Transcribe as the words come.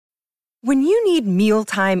When you need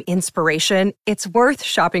mealtime inspiration, it's worth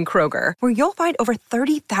shopping Kroger, where you'll find over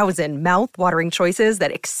 30,000 mouth-watering choices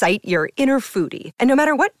that excite your inner foodie. And no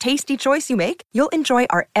matter what tasty choice you make, you'll enjoy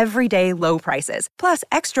our everyday low prices, plus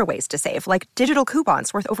extra ways to save, like digital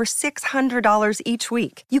coupons worth over $600 each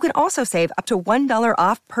week. You can also save up to $1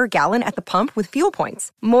 off per gallon at the pump with fuel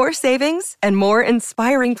points. More savings and more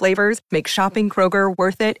inspiring flavors make shopping Kroger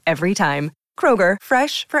worth it every time. Kroger,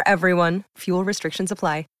 fresh for everyone. Fuel restrictions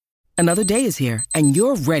apply. Another day is here, and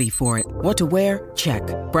you're ready for it. What to wear? Check.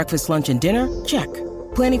 Breakfast, lunch, and dinner? Check.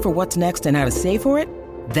 Planning for what's next and how to save for it?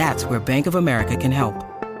 That's where Bank of America can help.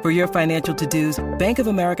 For your financial to-dos, Bank of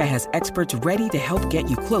America has experts ready to help get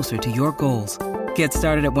you closer to your goals. Get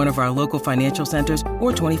started at one of our local financial centers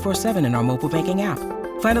or 24/7 in our mobile banking app.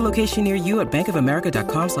 Find a location near you at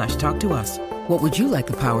bankofamerica.com/talktous. What would you like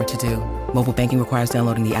the power to do? Mobile banking requires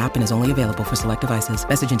downloading the app and is only available for select devices.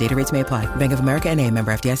 Message and data rates may apply. Bank of America N.A.,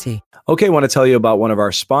 member FDIC. Okay, I want to tell you about one of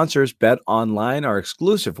our sponsors, Bet Online, our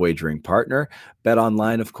exclusive wagering partner. Bet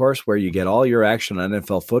Online, of course, where you get all your action on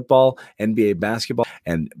NFL football, NBA basketball,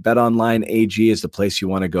 and Bet Online AG is the place you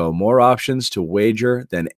want to go. More options to wager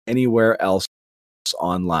than anywhere else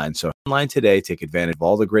online. So online today, take advantage of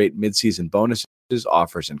all the great midseason bonuses,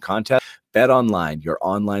 offers, and contests. Bet Online, your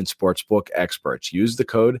online sportsbook experts. Use the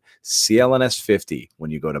code CLNS50 when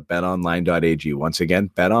you go to betonline.ag. Once again,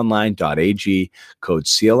 betonline.ag, code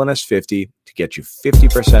CLNS50 to get you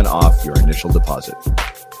 50% off your initial deposit.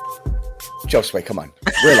 Josue, come on.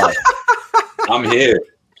 We're live. I'm here.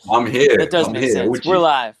 That does make sense. We're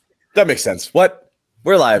live. That makes sense. What?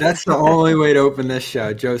 We're live. That's the only way to open this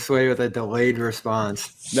show. Josue with a delayed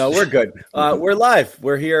response. No, we're good. We're live.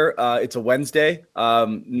 We're here. It's a Wednesday.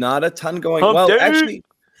 Not a ton going. Actually,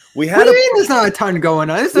 we had. What do you mean there's not a ton going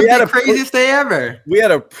on? This is the craziest day ever. We had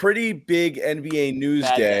a pretty big NBA news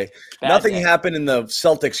day. Nothing happened in the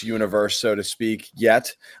Celtics universe, so to speak,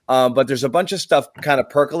 yet. But there's a bunch of stuff kind of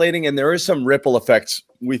percolating, and there is some ripple effects,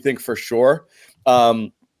 we think, for sure.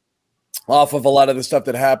 Off of a lot of the stuff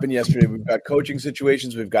that happened yesterday. We've got coaching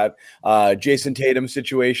situations. We've got Jayson Tatum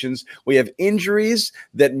situations. We have injuries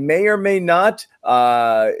that may or may not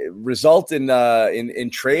result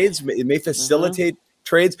in trades. It may facilitate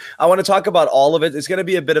trades. I want to talk about all of it. It's going to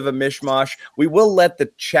be a bit of a mishmash. We will let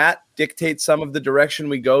the chat dictate some of the direction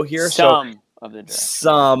we go here. Some of the direction.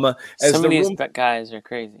 Some of these guys are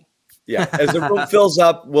crazy. Yeah, as the room fills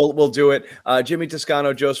up, we'll do it. Jimmy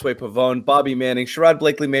Toscano, Josue Pavone, Bobby Manning, Sherrod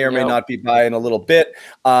Blakely may or may not be by in a little bit.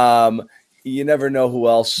 You never know who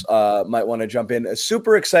else might want to jump in. A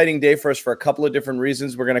super exciting day for us for a couple of different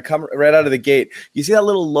reasons. We're going to come right out of the gate. You see that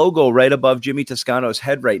little logo right above Jimmy Toscano's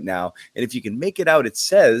head right now, and if you can make it out, it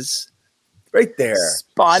says right there,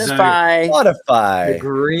 Spotify, the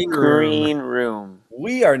Green Room.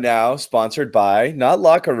 We are now sponsored by not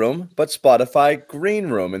Locker Room, but Spotify Green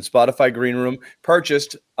Room. And Spotify Green Room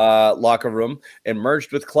purchased Locker Room and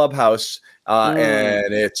merged with Clubhouse,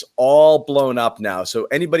 and it's all blown up now. So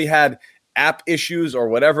anybody had app issues or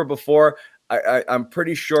whatever before, I'm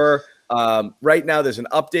pretty sure right now there's an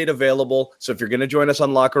update available. So if you're going to join us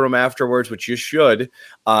on Locker Room afterwards, which you should,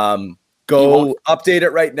 go update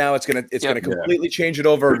it right now. It's gonna completely change it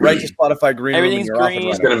over right to Spotify Green Room. Everything's green.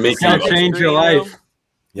 It's gonna make you change your life.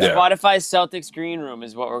 Yeah. Spotify Celtics Green Room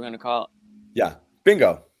is what we're gonna call it. Yeah,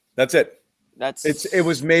 bingo. That's it. It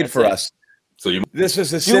was made for us. So this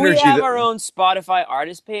is a synergy. Do we have our own Spotify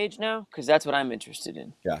artist page now? Because that's what I'm interested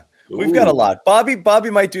in. Yeah, we've got a lot. Bobby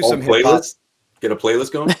might do some playlists. Get a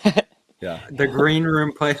playlist going. Yeah, the Green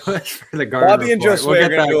Room playlist for the Garden. Bobby and Josue are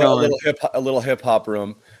going to do a little hip hop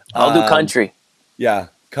room. I'll do country. Yeah,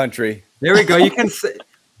 country. There we go. You can say,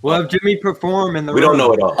 we'll have Jimmy perform in the room. We don't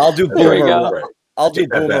know it all. I'll do boomer. I'll do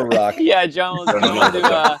boomer rock. Yeah, John will do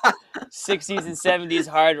 60s and 70s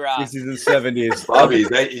hard rock. 60s and 70s. Bobby,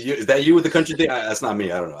 is that you with the country thing? That's not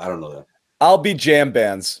me. I don't know that. I'll be jam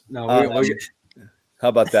bands. No, how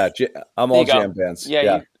about that? I'm all jam bands.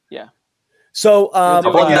 Yeah. So, about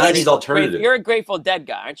 90s alternative. Wait, you're a Grateful Dead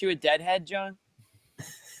guy, aren't you? A Deadhead, John?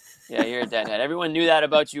 Yeah, you're a Deadhead. Everyone knew that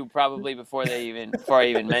about you probably before I even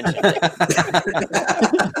mentioned it.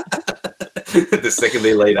 The second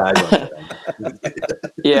they laid eyes on it.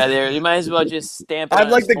 Yeah, you might as well just stamp it. I'm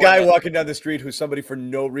like the guy walking down the street who somebody for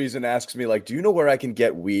no reason asks me, like, do you know where I can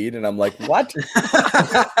get weed? And I'm like, what?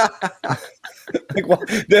 Like, what?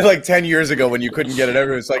 They're like 10 years ago when you couldn't get it.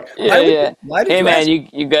 Everyone's like, why did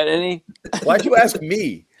you got any? Why'd you ask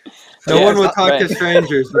me? No one would talk to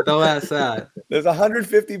strangers, but they'll ask that. There's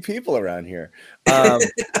 150 people around here.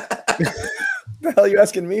 The hell are you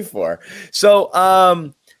asking me for? So,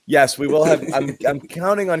 Yes, we will have. I'm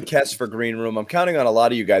counting on Kess for Green Room. I'm counting on a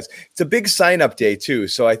lot of you guys. It's a big sign-up day too,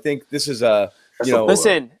 so I think this is a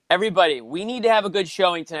Listen, everybody, we need to have a good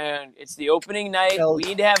showing tonight. It's the opening night. We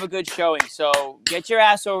need to have a good showing. So get your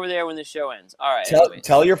ass over there when the show ends. All right.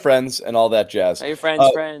 Tell your friends and all that jazz. Tell your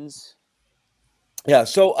friends. Yeah.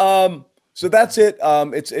 So that's it.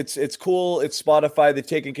 It's cool. It's Spotify. They've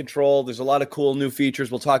taken control. There's a lot of cool new features.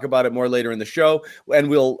 We'll talk about it more later in the show, and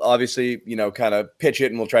we'll obviously kind of pitch it,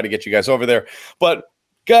 and we'll try to get you guys over there. But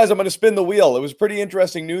guys, I'm going to spin the wheel. It was a pretty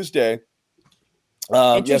interesting news day.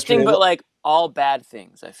 Interesting, but like all bad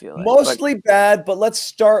things, I feel like. Mostly bad, but let's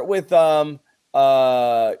start with Tatum.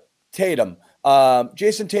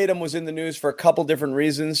 Jayson Tatum was in the news for a couple different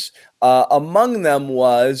reasons. Among them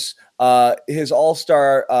was his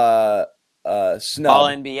All-Star snub.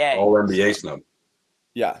 All-NBA. All-NBA snub.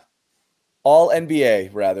 Yeah.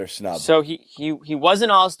 All-NBA, rather, snub. So he was an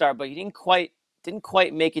All-Star, but he didn't quite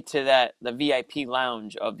make it to the VIP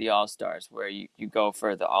lounge of the All-Stars where you go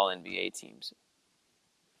for the All-NBA teams.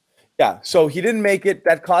 Yeah, so he didn't make it.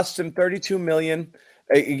 That cost him $32 million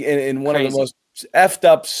in one of the most effed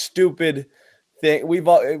up, stupid thing.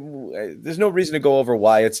 There's no reason to go over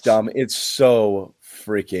why it's dumb. It's so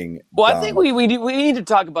freaking dumb. I think we need to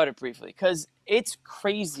talk about it briefly because it's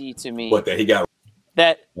crazy to me. What that he got?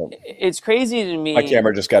 It's crazy to me. My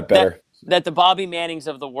camera just got better. That the Bobby Mannings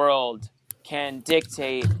of the world can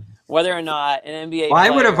dictate whether or not an NBA I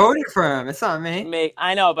would have voted for him. It's not me.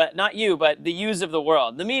 I know, but not you, but the yous of the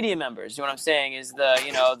world, the media members. You know what I'm saying? Is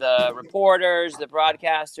the reporters, the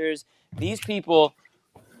broadcasters, these people,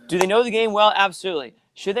 do they know the game well? Absolutely.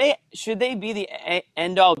 Should they be the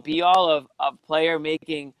end all be all of a player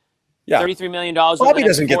making $33 million? Bobby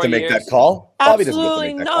doesn't get to make that call.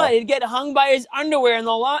 Absolutely not. He'd get hung by his underwear in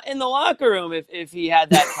the locker room if he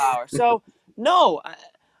had that power. So no,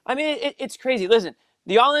 I mean it's crazy. Listen.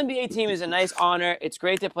 The All-NBA team is a nice honor. It's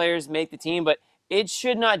great that players make the team, but it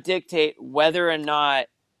should not dictate whether or not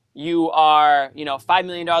you are, $5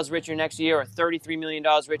 million richer next year or $33 million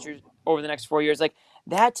richer over the next 4 years. Like,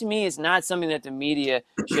 that to me is not something that the media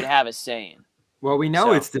should have a say in. Well, we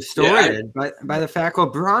know it's distorted by the fact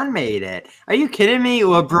LeBron made it. Are you kidding me?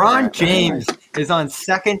 LeBron James is on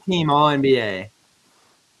second-team All-NBA.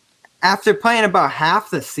 After playing about half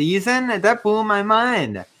the season, that blew my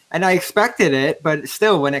mind. And I expected it, but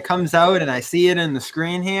still, when it comes out and I see it in the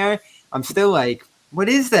screen here, I'm still like, what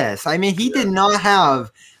is this? I mean, he did not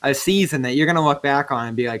have a season that you're going to look back on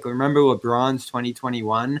and be like, remember LeBron's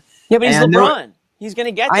 2021? Yeah, but he's LeBron. He's going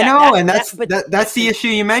to get that. I know, and that's the issue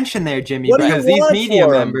you mentioned there, Jimmy, because these media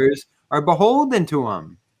members are beholden to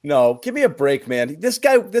him. No, give me a break, man. This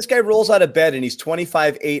guy rolls out of bed and he's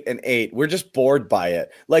 25-8-8. We're just bored by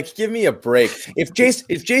it. Like, give me a break. If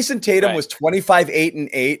Jayson Tatum was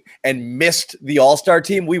 25-8-8 and missed the All-Star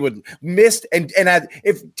team, we would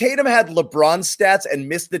if Tatum had LeBron stats and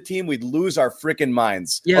missed the team, we'd lose our freaking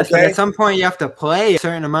minds. Yes, but at some point you have to play a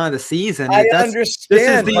certain amount of the season. I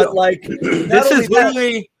understand, this is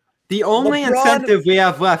literally the only incentive we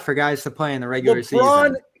have left for guys to play in the regular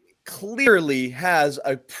season. Clearly has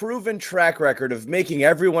a proven track record of making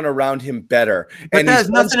everyone around him better, but that has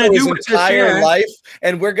nothing to do with his entire life.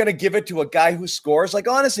 And we're gonna give it to a guy who scores. Like,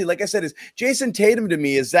 honestly, like I said, is Jayson Tatum to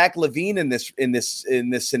me is Zach LaVine in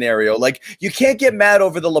this scenario. Like, you can't get mad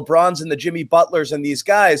over the LeBrons and the Jimmy Butlers and these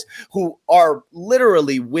guys who are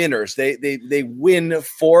literally winners. They win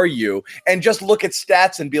for you, and just look at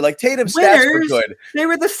stats and be like, Tatum's stats were good. They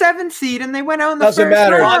were the 7th seed and they went out in the Doesn't first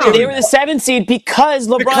matter. round. They were the 7th seed because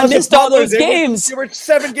LeBron missed all those games. They were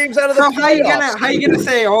 7 games out of the playoffs. How you gonna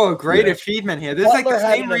say, great achievement here? This is like the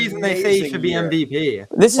same reason they say he should be MVP.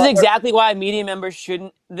 This is exactly why media members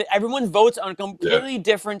shouldn't. Everyone votes on completely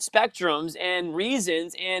different spectrums and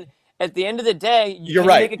reasons, and at the end of the day, you're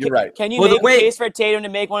right. Can you make a case for Tatum to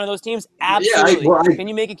make one of those teams? Absolutely. Can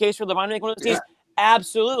you make a case for LeBron to make one of those teams?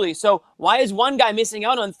 Absolutely. So why is one guy missing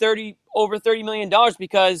out on over $30 million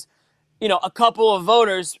because a couple of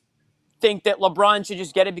voters think that LeBron should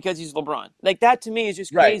just get it because he's LeBron? Like, that to me is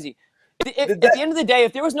just crazy. At the end of the day,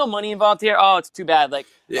 if there was no money involved here, it's too bad. Like,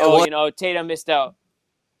 Tatum missed out.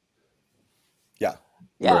 Yeah.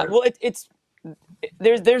 Right. Well,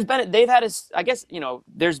 there's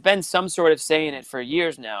been some sort of say in it for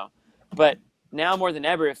years now, but now more than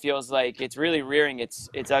ever, it feels like it's really rearing its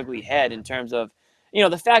ugly head in terms of,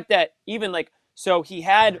 the fact that even so he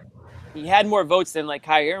had more votes than like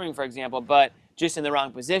Kyrie Irving, for example, but just in the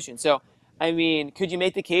wrong position. So, I mean, could you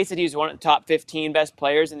make the case that he's one of the top 15 best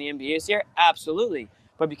players in the NBA this year? Absolutely.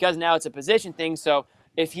 But because now it's a position thing, so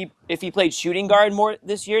if he played shooting guard more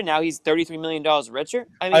this year, now he's $33 million richer.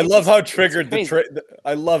 I mean, I love how triggered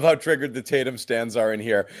I love how triggered the Tatum stands are in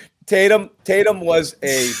here. Tatum was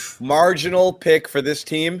a marginal pick for this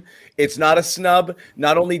team. It's not a snub.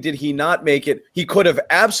 Not only did he not make it, he could have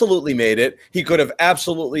absolutely made it. He could have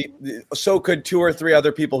absolutely, so could 2 or 3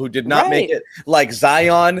 other people who did not make it. Like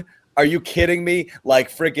Zion. Are you kidding me? Like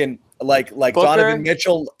freaking like Booker. Donovan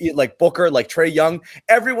Mitchell, like Booker, like Trae Young.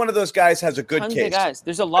 Every one of those guys has a good Tons case. Of guys.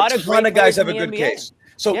 There's a lot of ton of guys have a good NBA. case.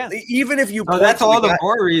 So even if you that's all the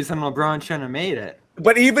more reason LeBron shouldn't have made it.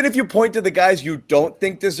 But even if you point to the guys you don't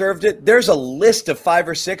think deserved it, there's a list of 5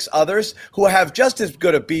 or 6 others who have just as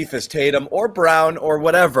good a beef as Tatum or Brown or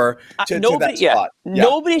whatever to that spot.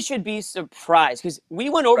 Nobody should be surprised because we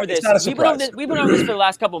went over this. We've been over this for the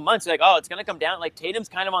last couple of months. Like, oh, it's going to come down. Like Tatum's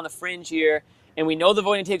kind of on the fringe here, and we know the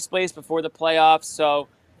voting takes place before the playoffs. So,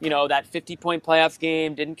 that 50-point playoff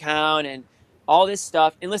game didn't count and all this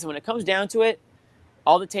stuff. And listen, when it comes down to it,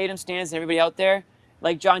 all the Tatum stands and everybody out there,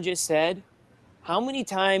 like John just said, how many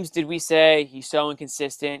times did we say he's so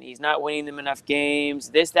inconsistent, he's not winning them enough games,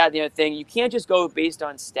 this, that, the other thing? You can't just go based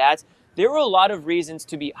on stats. There were a lot of reasons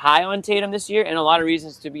to be high on Tatum this year and a lot of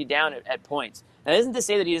reasons to be down at points. Now, that isn't to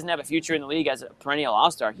say that he doesn't have a future in the league as a perennial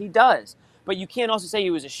all-star. He does. But you can't also say he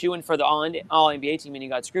was a shoo-in for the All-NBA team and he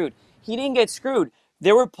got screwed. He didn't get screwed.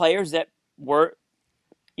 There were players that were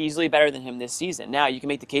easily better than him this season. Now, you can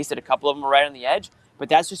make the case that a couple of them were right on the edge, but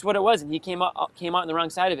that's just what it was, and he came out on the wrong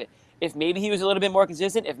side of it. If maybe he was a little bit more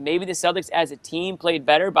consistent, if maybe the Celtics as a team played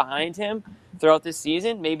better behind him throughout this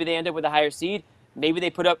season, maybe they end up with a higher seed. Maybe they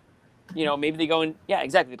put up, maybe they go in. Yeah,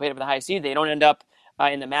 exactly. They played up with a high seed. They don't end up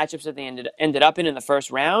in the matchups that they ended up in the first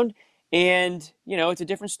round. And, it's a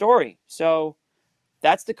different story. So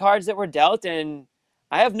that's the cards that were dealt. And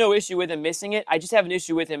I have no issue with him missing it. I just have an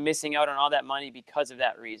issue with him missing out on all that money because of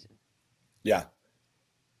that reason. Yeah.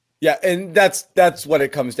 Yeah, and that's what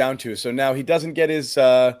it comes down to. So now he doesn't get his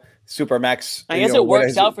Supermax. I guess it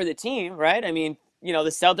works out for the team, right? I mean, the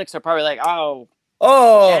Celtics are probably like, oh,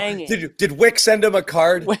 did Wick send him a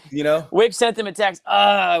card? Wick sent him a text. We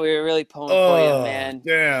were really pulling for you, man.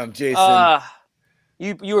 Damn, Jason.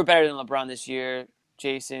 You were better than LeBron this year,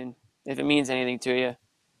 Jason, if it means anything to you.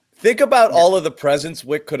 Think about all of the presents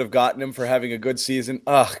Wick could have gotten him for having a good season.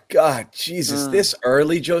 Oh, God, Jesus, this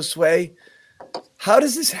early, Josue? How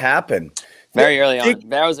does this happen? Very early on.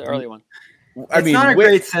 That was an early one. It's not a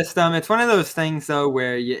great system. It's one of those things, though,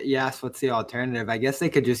 where you ask what's the alternative. I guess they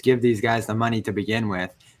could just give these guys the money to begin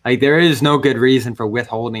with. Like, there is no good reason for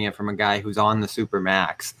withholding it from a guy who's on the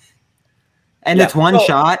Supermax. And it's one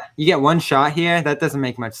shot. You get one shot here. That doesn't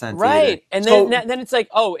make much sense. Right. Either. And then it's like,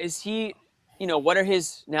 oh, is he – what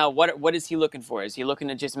is he looking for? Is he looking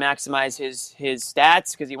to just maximize his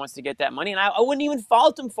stats because he wants to get that money? And I wouldn't even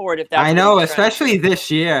fault him for it if that's I know, especially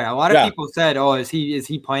this year. A lot of people said, "Oh, is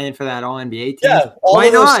he playing for that All-NBA team?" Yeah, why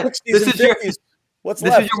not? This is your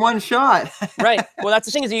one shot. Right. Well, that's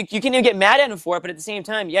the thing is you can't even get mad at him for it, but at the same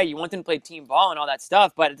time, you want them to play team ball and all that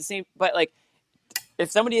stuff. But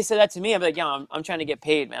if somebody had said that to me, I'd be like, I'm trying to get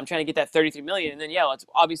paid, man. I'm trying to get that $33 million, and then let's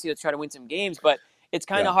try to win some games, but. It's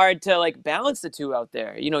kind of hard to balance the two out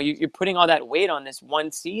there. You're putting all that weight on this one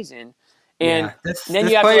season, and then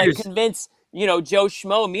you have to convince Joe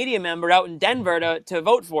Schmo media member out in Denver to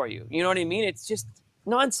vote for you. You know what I mean? It's just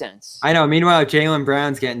nonsense. I know. Meanwhile, Jaylen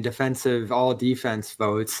Brown's getting defensive all defense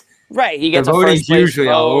votes. Right, he gets the voting's usually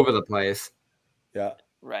all over the place. Yeah,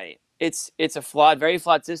 right. It's a very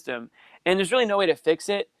flawed system, and there's really no way to fix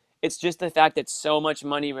it. It's just the fact that so much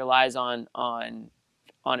money relies on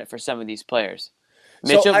it for some of these players.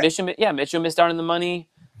 Mitchell missed out on the money.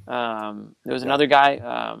 There was another guy,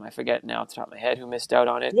 I forget now off the top of my head, who missed out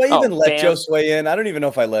on it. Do I even let Josue in? I don't even know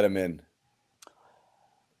if I let him in.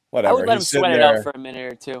 Whatever. I would let him sweat it out for a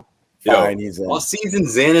minute or two. Fine, he's in. All-season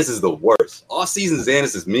Xanis is the worst. All-season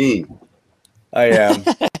Xanis is mean. I am.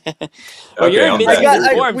 You're in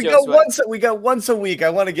mid-season form, we got once a week. I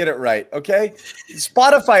want to get it right, okay?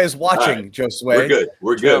 Spotify is watching, Josue. We're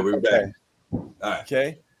good. We're back. All right.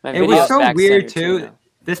 Okay. It was so weird, too,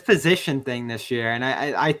 this position thing this year. And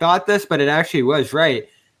I thought this, but it actually was right.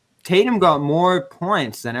 Tatum got more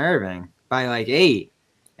points than Irving by 8.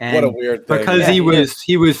 And what a weird thing. Because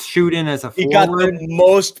he was shooting as a forward. He got the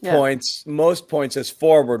most points as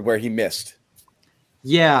forward where he missed.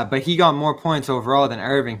 Yeah, but he got more points overall than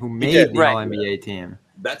Irving, who made the All-NBA team.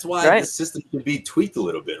 That's why the system should be tweaked a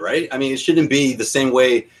little bit, right? I mean, it shouldn't be the same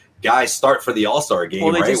way guys start for the All-Star game.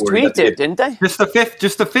 Well, they right? just tweaked it, didn't they? Just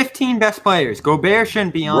the 15 best players. Gobert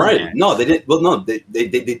shouldn't be on Right? there. No, they didn't. Well, no, they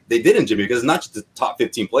didn't, Jimmy, because it's not just the top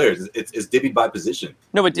 15 players. It's divvied by position.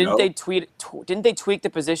 No, but didn't they tweak the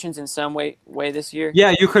positions in some way this year?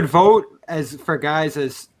 Yeah, you could vote for guys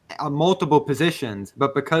as multiple positions,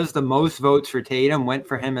 but because the most votes for Tatum went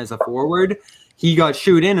for him as a forward, he got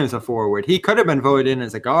shoot in as a forward. He could have been voted in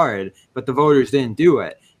as a guard, but the voters didn't do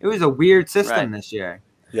it. It was a weird system this year.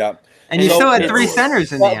 Yeah. And you still had 3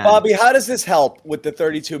 centers in the end. Bobby, how does this help with the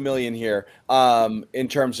 $32 million here? In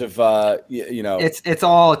terms of it's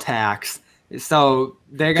all tax. So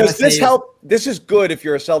they're gonna This is good if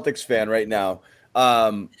you're a Celtics fan right now.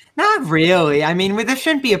 Not really. I mean, there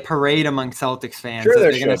shouldn't be a parade among Celtics fans. Sure,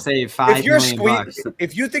 they're going to save $5 million.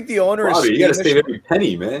 If you think the owner is Bobby, you got to save every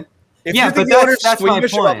penny, man. If you think the owner is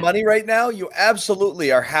squeamish about money right now, you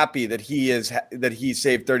absolutely are happy that he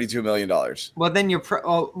saved $32 million. Well, then you're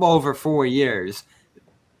over 4 years.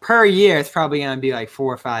 Per year, it's probably going to be like $4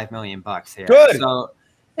 or $5 million here. Good. So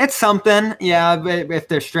it's something, yeah, if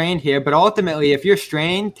they're strained here. But ultimately, if you're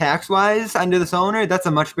strained tax-wise under this owner, that's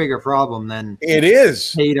a much bigger problem than it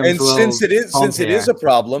is. Tatum's and since it is a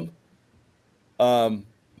problem,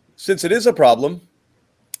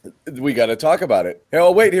 we got to talk about it.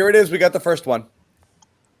 Oh, wait, here it is. We got the first one.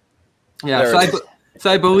 Yeah, so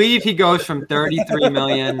I believe he goes from $33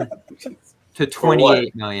 million to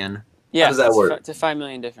 $28 million. Yeah, how does that work? It's a $5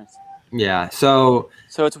 million difference. Yeah, so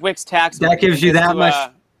it's Wick's tax. That gives you that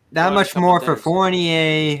much more for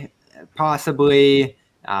Fournier, possibly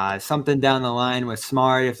something down the line with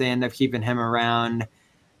Smart if they end up keeping him around,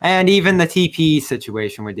 and even the TP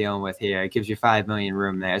situation we're dealing with here. It gives you $5 million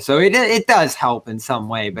room there, so it does help in some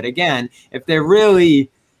way. But again, if they're really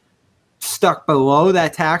stuck below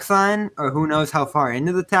that tax line, or who knows how far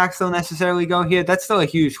into the tax they'll necessarily go here, that's still a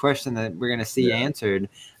huge question that we're going to see answered.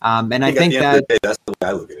 And I think that that's the way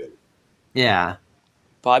I look at it. Yeah.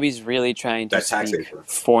 Bobby's really trying to speak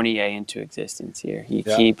Fournier into existence here. He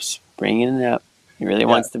keeps bringing it up. He really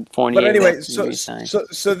wants the Fournier. But anyway, so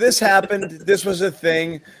this happened. This was a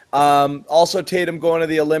thing. Also, Tatum going to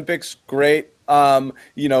the Olympics, great. The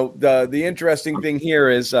interesting thing here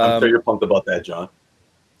is I'm sure you're pumped about that, John.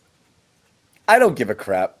 I don't give a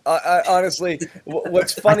crap. I honestly,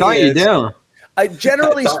 what's funny is you do.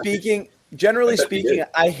 Generally speaking,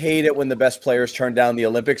 I hate it when the best players turn down the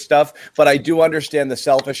Olympic stuff, but I do understand the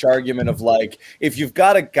selfish argument of like, if you've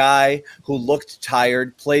got a guy who looked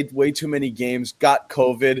tired, played way too many games, got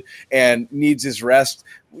COVID, and needs his rest,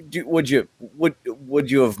 would you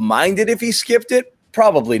have minded if he skipped it?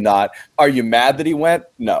 Probably not. Are you mad that he went?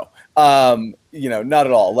 No. Not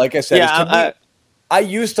at all. Like I said, I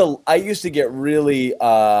used to get really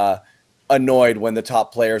annoyed when the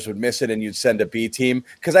top players would miss it and you'd send a B team,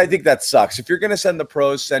 because I think that sucks. If you're going to send the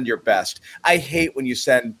pros, send your best. I hate when you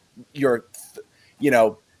send your,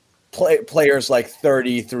 players like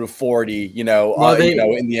 30 through 40, in the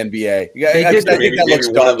NBA. I think that looks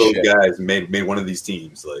one dog of those shit. guys made one of these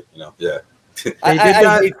teams, I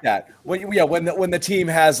hate that when the team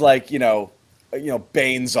has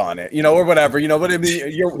Baines on it, or whatever, but I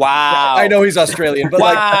mean, wow. I know he's Australian, but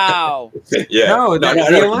wow. Yeah. No, the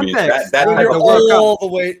Olympics. When you're all the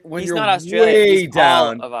way, when He's you're not Australian. way He's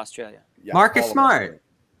down all of Australia. Yeah, Marcus Smart.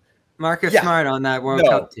 Smart on that World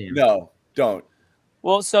Cup team. No, don't.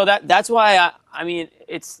 Well, so that's why I mean,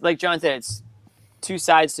 it's like John said, it's two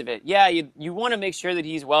sides to it. Yeah, you want to make sure that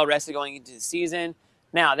he's well rested going into the season.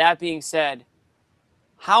 Now, that being said,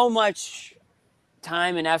 how much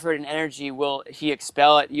time and effort and energy will he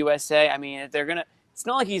expel at USA? I mean, it's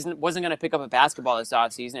not like he wasn't going to pick up a basketball this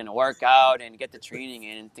offseason and work out and get the training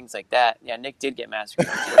in and things like that. Yeah, Nick did get massacred.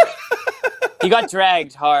 He got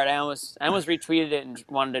dragged hard. I almost retweeted it and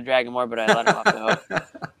wanted to drag him more, but I let him off the hook.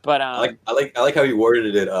 But I like how you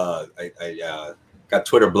worded it. I got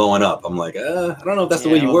Twitter blowing up. I'm like, I don't know if that's the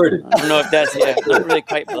way you worded. I don't know if that's not really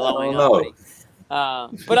quite blowing up.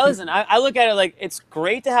 But listen, I look at it like it's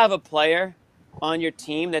great to have a player on your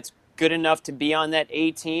team that's good enough to be on that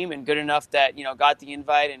A team and good enough that got the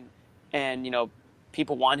invite and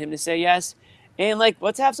people want him to say yes. And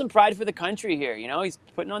let's have some pride for the country here. He's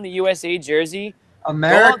putting on the USA jersey.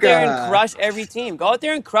 America. Go out there and crush every team. Go out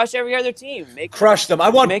there and crush every other team. Crush them. I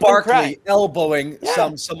want Barkley elbowing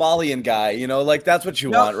some Somalian guy. That's what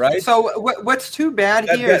you want, right? So what's too bad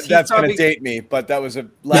here is that's going to date me, but that was a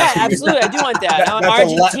last. Yeah, absolutely. I do want that.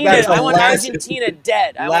 I want Argentina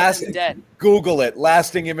dead. I want them dead. Google it.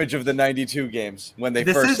 Lasting image of the '92 games when they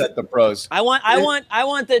first set the pros. I want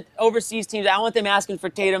the overseas teams. I want them asking for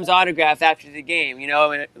Tatum's autograph after the game.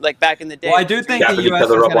 Like back in the day. Well, I do think the each U.S.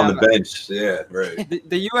 other is up on gonna the bench. Yeah, right.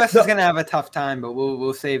 The U.S. is going to have a tough time, but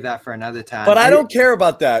we'll save that for another time. But I don't care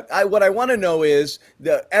about that. What I want to know is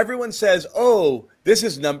everyone says, "Oh, this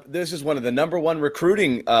is one of the number one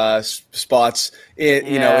recruiting spots in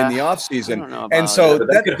the offseason." And so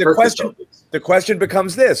the question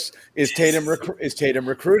becomes this: Is Tatum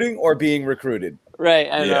recruiting or being recruited? Right.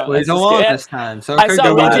 I know. Well, he's alone this time. So I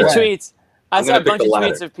saw a bunch of tweets. I saw a bunch of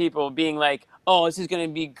tweets of people being like, "Oh, this is going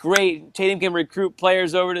to be great. Tatum can recruit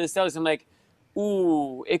players over to the Celtics." I'm like,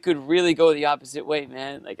 "Ooh, it could really go the opposite way,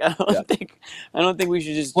 man." Like, I don't think we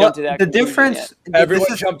should just jump to that. The difference.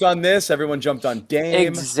 Everyone jumped on this. Everyone jumped on Dame.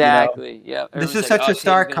 Exactly. Yeah. This is such a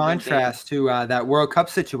stark contrast to that World Cup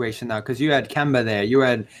situation, though, because you had Kemba there, you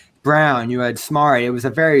had Brown, you had Smart. It was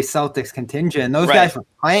a very Celtics contingent. And those guys were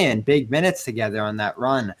playing big minutes together on that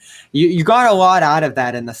run. You got a lot out of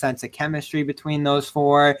that in the sense of chemistry between those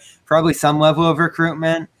four, probably some level of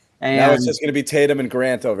recruitment. And now it's just going to be Tatum and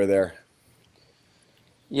Grant over there.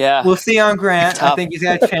 Yeah, we'll see on Grant. I think he's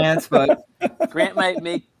got a chance, but Grant might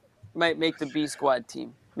make the B squad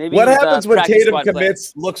team. Maybe what happens when Tatum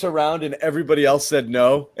commits, looks around, and everybody else said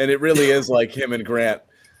no, and it really is like him and Grant.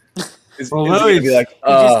 Lily be like, you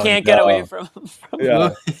just can't get away from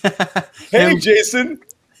yeah. Hey, Jayson.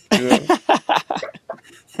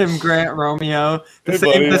 Him, Grant, Romeo, the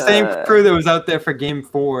same crew that was out there for Game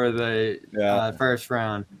 4 of the first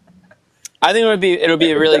round. I think it'll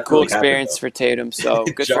be a really cool experience for Tatum. So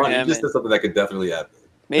good John, for him. This is something that could definitely happen.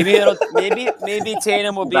 Maybe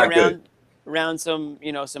Tatum will be around some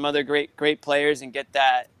other great players and get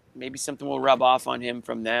that. Maybe something will rub off on him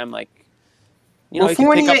from them, like.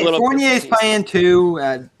 Fournier's playing too.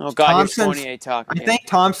 Oh God, here's Fournier talking. I think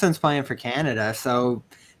Thompson's playing for Canada, so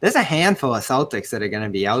there's a handful of Celtics that are going to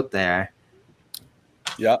be out there.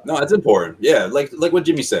 Yeah, no, it's important. Yeah, like what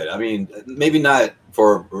Jimmy said. I mean, maybe not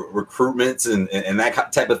for recruitments and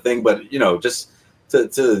that type of thing, but just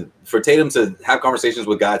for Tatum to have conversations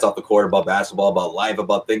with guys off the court about basketball, about life,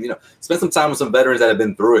 about things. Spend some time with some veterans that have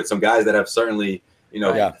been through it. Some guys that have certainly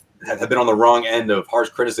have been on the wrong end of harsh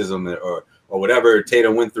criticism or whatever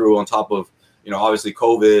Tatum went through, on top of, obviously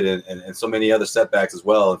COVID and so many other setbacks as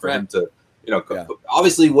well. And for him to,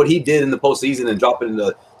 obviously what he did in the postseason and dropping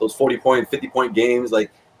into those 40-point, 50-point games,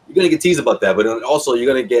 like, you're going to get teased about that. But also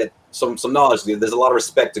you're going to get some knowledge. There's a lot of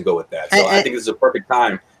respect to go with that. So I think this is a perfect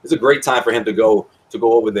time. It's a great time for him to go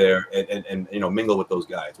over there and mingle with those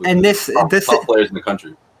guys. With top players in the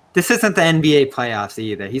country. This isn't the NBA playoffs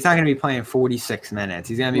either. He's not going to be playing 46 minutes.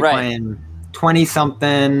 He's going to be playing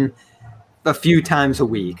 20-something a few times a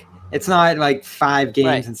week. It's not like 5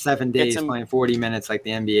 games in 7 days playing 40 minutes like the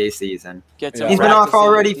NBA season. He's been off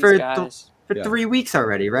already for 3 weeks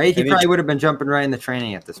already, right? He probably would have been jumping right in the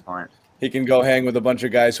training at this point. He can go hang with a bunch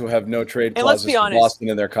of guys who have no trade clauses for Boston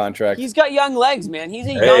in their contract. He's got young legs, man. He's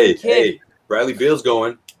a young kid. Hey, Bradley Beal's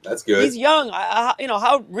going. That's good. He's young.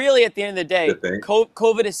 How really at the end of the day,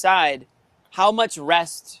 COVID aside, how much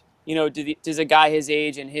rest, does a guy his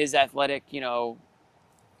age and his athletic,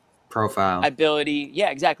 profile ability?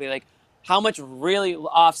 Yeah, exactly. Like, how much really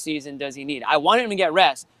off season does he need? I want him to get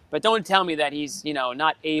rest, but don't tell me that he's,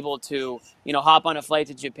 not able to, hop on a flight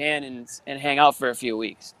to Japan and hang out for a few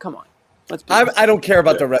weeks. Come on. I don't care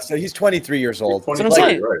about the rest. He's 23 years old. That's what I'm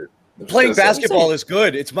saying. Right. Playing basketball is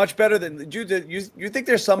good. It's much better than you think.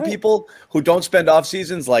 There's some people who don't spend off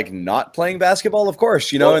seasons like not playing basketball, of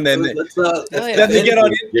course, and then they get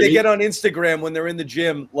on Instagram when they're in the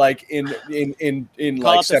gym, like in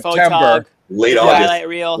like September, late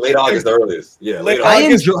August, earliest. Yeah, late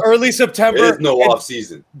August, early September. There's no off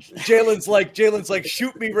season. Jalen's like,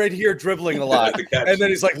 shoot me right here, dribbling a lot, and then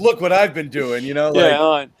he's like, look what I've been doing,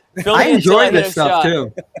 I enjoy this stuff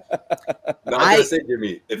too. No, I was gonna say,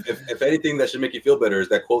 Jimmy, if anything that should make you feel better is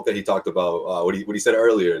that quote that he talked about, what he said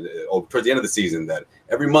earlier, towards the end of the season, that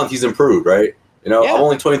every month he's improved, right? I'm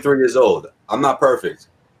only 23 years old. I'm not perfect,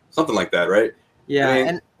 something like that, right? Yeah.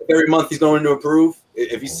 And every month he's going to improve.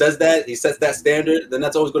 If he says that, he sets that standard, then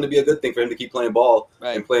that's always going to be a good thing for him to keep playing ball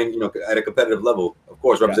and playing, at a competitive level. Of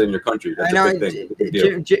course, representing your country. That's a big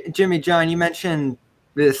thing. Jimmy, John, you mentioned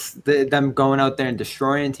them going out there and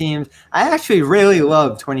destroying teams. I actually really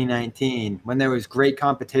loved 2019 when there was great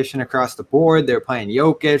competition across the board. They were playing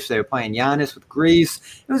Jokic, they were playing Giannis with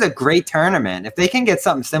Greece. It was a great tournament. If they can get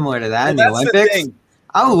something similar to that in the Olympics,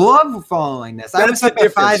 I love following this. I was up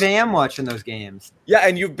at 5 a.m. watching those games. Yeah,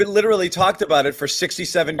 and you've been literally talked about it for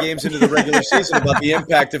 67 games into the regular season about the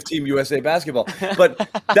impact of Team USA basketball. But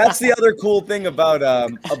that's the other cool thing about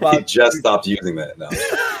he just stopped using that now.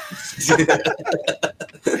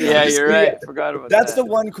 Yeah, you're right. I forgot about that. That's the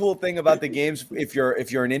one cool thing about the games. If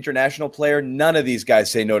you're an international player, none of these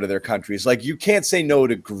guys say no to their countries. Like you can't say no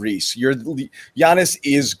to Greece. Giannis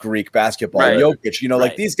is Greek basketball. Right. Jokic,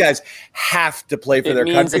 like these guys have to play for their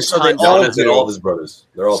country. So they all do. All of his brothers.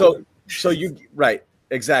 They're all right.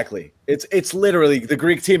 Exactly. It's literally the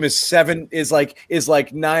Greek team is 9. Luka's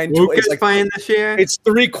playing this year. It's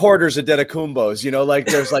 3/4 of Dedekumbos.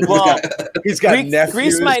 There's he's got nephews.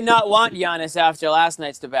 Greece might not want Giannis after last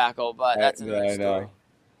night's debacle, but that's another story.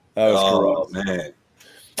 That was gross. Man.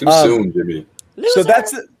 Too soon, Jimmy. So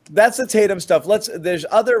that's the Tatum stuff. There's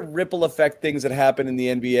other ripple effect things that happen in the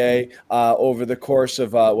NBA over the course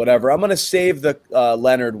of whatever. I'm going to save the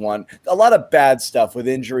Leonard one. A lot of bad stuff with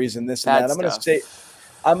injuries and this and that.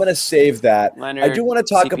 I'm going to save that. Leonard, I do want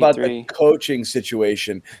to talk CP3. about the coaching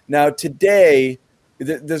situation. Now, today,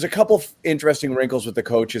 there's a couple interesting wrinkles with the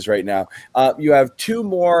coaches right now. You have two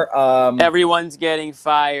more. Everyone's getting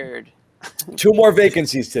fired. 2 more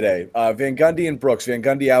vacancies today. Van Gundy and Brooks. Van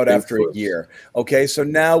Gundy out after a year. Okay, so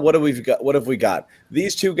now what have we got?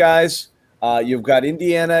 These 2 guys. You've got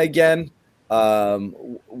Indiana again.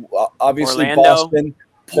 Obviously Orlando. Boston,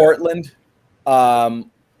 Portland.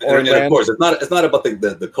 And of course, it's not about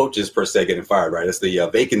the coaches per se getting fired, right? It's the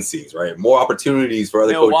vacancies, right? More opportunities for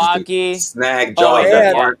other coaches to snag jobs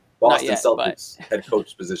that aren't Boston Celtics head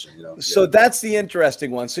coach position. So that's the interesting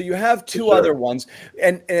one. So you have 2 other ones,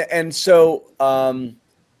 and so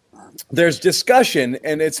there's discussion,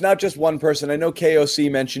 and it's not just one person. I know KOC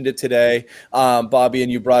mentioned it today, Bobby,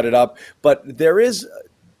 and you brought it up, but it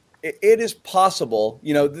is possible.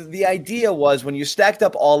 The idea was when you stacked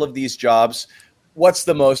up all of these jobs, what's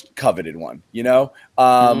the most coveted one,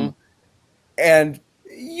 And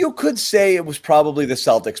you could say it was probably the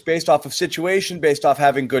Celtics based off of situation, based off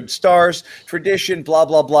having good stars, tradition, blah,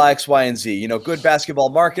 blah, blah, X, Y, and Z, good basketball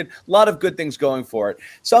market, a lot of good things going for it.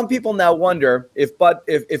 Some people now wonder if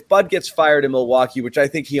Bud gets fired in Milwaukee, which I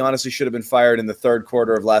think he honestly should have been fired in the 3rd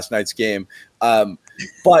quarter of last night's game.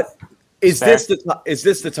 But is this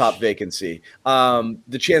the top vacancy?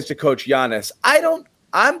 The chance to coach Giannis?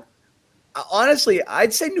 Honestly,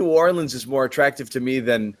 I'd say New Orleans is more attractive to me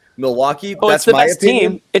than Milwaukee. Oh, that's it's the my best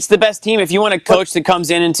opinion. team. It's the best team. If you want a coach that comes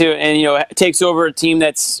in and takes over a team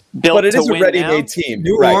that's built to win. But it is a ready-made team.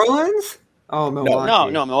 New Orleans? Oh,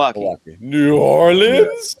 Milwaukee. No, Milwaukee. New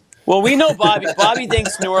Orleans? Well, we know Bobby. Bobby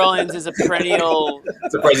thinks New Orleans is a perennial.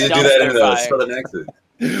 Surprised you do that in a southern accent.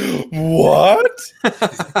 What?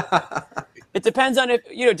 It depends on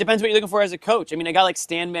depends what you're looking for as a coach. I mean, a guy like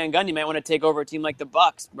Stan Van Gundy might want to take over a team like the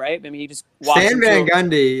Bucks, right? I mean, he just walks Stan Van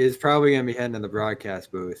Gundy is probably going to be heading in the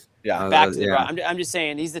broadcast booth. Yeah, I'm just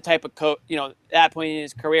saying he's the type of coach. At that point in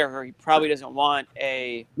his career, where he probably doesn't want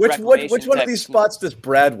a which one of these spots does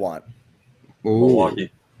Brad want?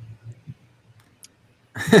 Milwaukee.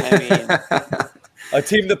 I mean, a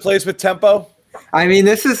team that plays with tempo. I mean,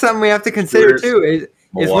 this is something we have to consider too.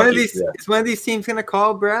 Is one of these yeah. is one of these teams going to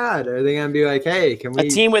call Brad? Or are they going to be like, "Hey, can we?" A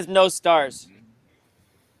team with no stars.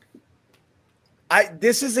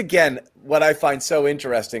 This is again what I find so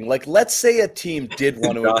interesting. Like, let's say a team did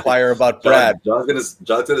want to inquire about Brad. John's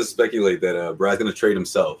gonna speculate that Brad's gonna trade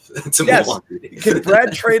himself to Milwaukee. Can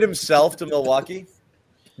Brad trade himself to Milwaukee?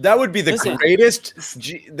 That would be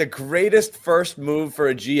the greatest first move for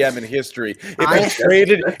a GM in history.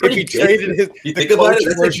 If he traded the clutch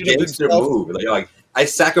version of himself. Move. Like, I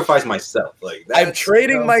sacrifice myself. Like I'm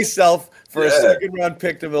trading myself for a 2nd round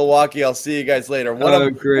pick to Milwaukee. I'll see you guys later.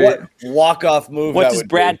 What walk-off move. What does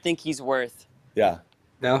Brad think he's worth? Yeah.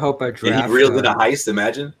 That'll help our draft. He reeled in a heist,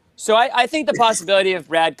 imagine. So I think the possibility of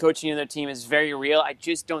Brad coaching another team is very real. I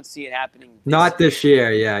just don't see it happening. Not this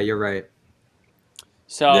year. Yeah, you're right.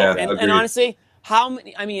 So, and honestly, how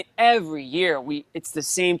many? I mean, every year it's the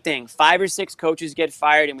same thing. 5 or 6 coaches get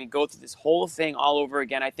fired, and we go through this whole thing all over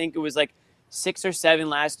again. I think it was like 6 or 7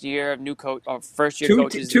 last year of new coach or first year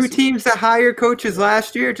coaches. Two teams that hired coaches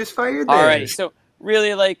last year just fired them. All right, so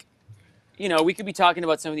really, we could be talking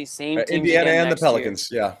about some of these same teams. Indiana and the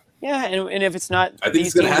Pelicans, year. Yeah, and if it's not I think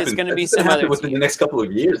these teams, it's going to be some other within the next couple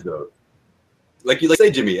of years, though. Like you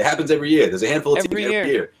say, Jimmy, it happens every year. There's a handful of teams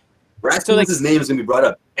every year. Brad Stevens' name is going to be brought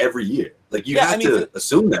up every year. Like, you have to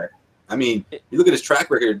assume that. I mean, you look at his track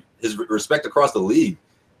record, his respect across the league,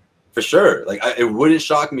 for sure. Like, it wouldn't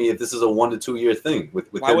shock me if this is a 1 to 2 year thing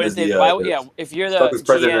with him as the if you're the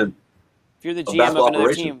GM, if you're the GM of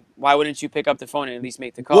another team, why wouldn't you pick up the phone and at least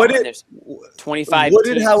make the call? There's 25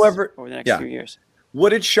 teams over the next few years.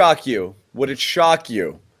 Would it shock you?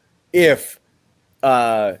 If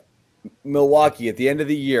Milwaukee at the end of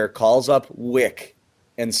the year calls up Wick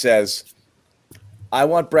and says, I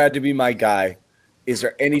want Brad to be my guy. Is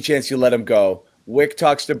there any chance you let him go? Wick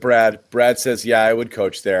talks to Brad. Brad says, "Yeah, I would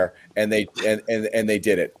coach there," and they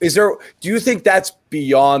did it. Do you think that's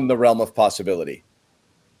beyond the realm of possibility?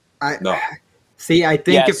 No. See, I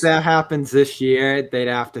think if that happens this year, they'd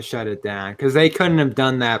have to shut it down because they couldn't have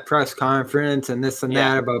done that press conference and this and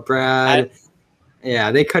that about Brad.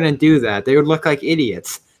 They couldn't do that. They would look like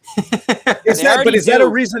idiots. Is that a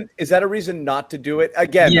reason? Is that a reason not to do it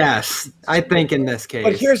again? Yes, I think in this case.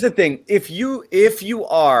 But here's the thing: if you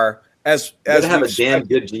are as have a damn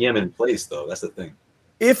good GM in place, though. That's the thing.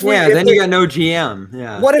 Then you got no GM.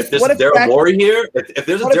 Yeah. What if Daryl Morey here? If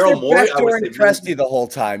there's a Daryl Morey, I would say Presti the whole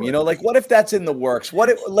time. You know, like what if that's in the works? What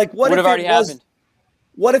if happened?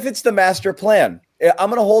 What if it's the master plan?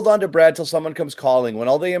 I'm going to hold on to Brad till someone comes calling. When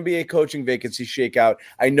all the NBA coaching vacancies shake out,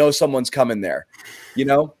 I know someone's coming there. You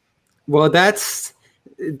know. Well, that's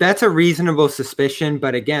a reasonable suspicion,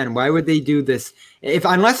 but again, why would they do this?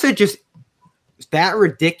 Unless they're just that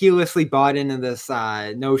ridiculously bought into this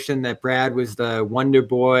notion that Brad was the Wonder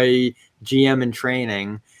Boy GM in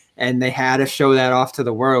training, and they had to show that off to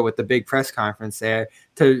the world with the big press conference there,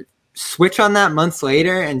 to switch on that months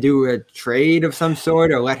later and do a trade of some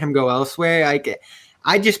sort or let him go elsewhere.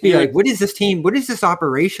 I'd just be like, what is this team? What is this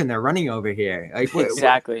operation they're running over here? Like,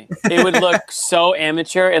 exactly. It would look so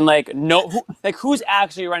amateur and who's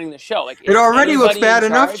actually running the show? Like, it already looks bad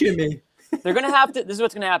enough, Jimmy. They're going to have to – this is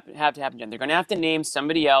what's going to have to happen, Jim. They're going to have to name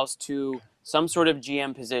somebody else to some sort of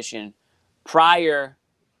GM position prior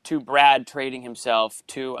to Brad trading himself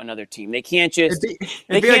to another team. They can't just –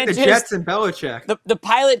 It'd be like the Jets and Belichick. The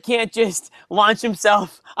pilot can't just launch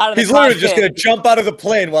himself out of the He's literally just going to jump out of the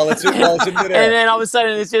plane while it's in midair. And then all of a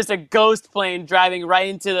sudden it's just a ghost plane driving right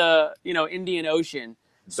into the Indian Ocean.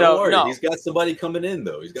 Don't worry, he's got somebody coming in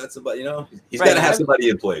though. He's got somebody, he's got to have somebody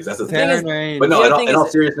in place. That's the thing. But no, in all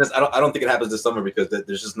seriousness, I don't think it happens this summer because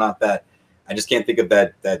there's just not that. I just can't think of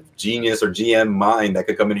that genius or GM mind that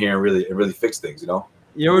could come in here and really fix things. You know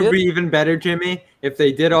what would be even better, Jimmy, if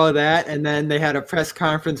they did all that and then they had a press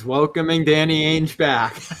conference welcoming Danny Ainge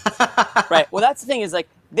back. Right. Well, that's the thing is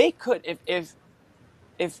they could if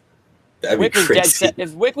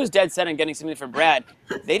Wick was dead set on getting something for Brad,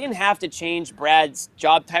 they didn't have to change Brad's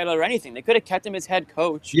job title or anything. They could have kept him as head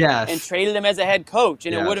coach and traded him as a head coach,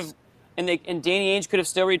 and it would have. And Danny Ainge could have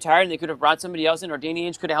still retired, and they could have brought somebody else in, or Danny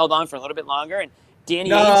Ainge could have held on for a little bit longer, and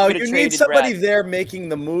Danny Ainge could have traded Brad. No, you need somebody there making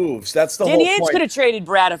the moves. That's the Danny whole Ainge point. could have traded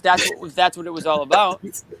Brad if that's what it was all about.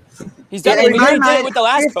 He's done it. He did it with the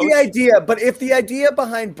last coach. If the idea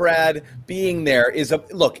behind Brad being there is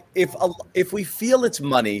if we feel it's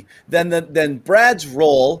money, then Brad's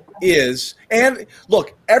role is, and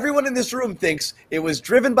look, everyone in this room thinks it was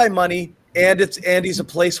driven by money. And he's a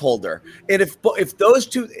placeholder. And if those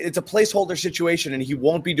two, it's a placeholder situation, and he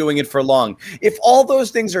won't be doing it for long. If all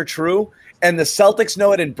those things are true, and the Celtics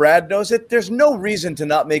know it and Brad knows it, there's no reason to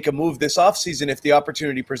not make a move this offseason if the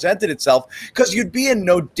opportunity presented itself, because you'd be in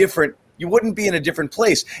no different. You wouldn't be in a different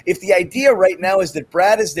place. If the idea right now is that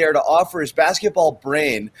Brad is there to offer his basketball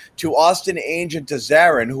brain to Austin Ainge and to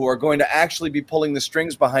Zarin, who are going to actually be pulling the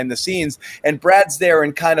strings behind the scenes, and Brad's there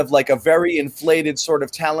in kind of like a very inflated sort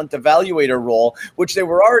of talent evaluator role, which they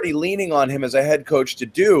were already leaning on him as a head coach to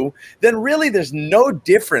do, then really there's no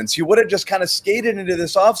difference. You would have just kind of skated into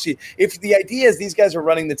this offseason. If the idea is these guys are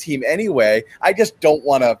running the team anyway, I just don't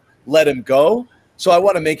want to let him go. So I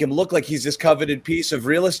want to make him look like he's this coveted piece of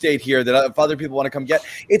real estate here that if other people want to come get.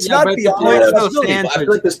 It's not beyond. I feel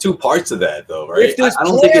like there's two parts to that, though, right? If this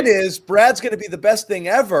plan is Brad's going to be the best thing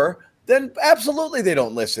ever, then absolutely they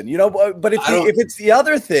don't listen. But if it's the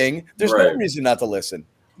other thing, there's no reason not to listen.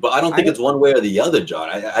 But I don't think it's one way or the other, John.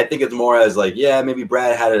 I think it's more as maybe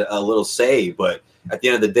Brad had a little say, but at the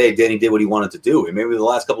end of the day, Danny did what he wanted to do. And maybe the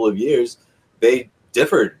last couple of years, they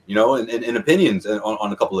differed, in opinions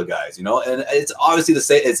on a couple of guys, and it's obviously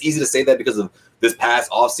it's easy to say that because of this past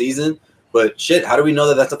off season, but shit, how do we know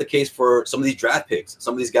that that's not the case for some of these draft picks,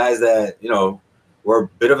 some of these guys that, were a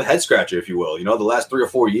bit of a head scratcher, if you will, the last 3 or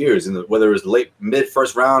 4 years, whether it was mid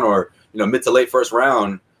first round or, mid to late first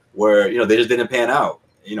round where, they just didn't pan out.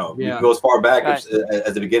 You can go as far back as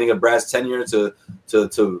the beginning of Brad's tenure to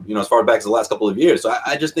as far back as the last couple of years. So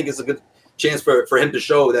I just think it's a good chance for him to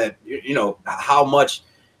show that, how much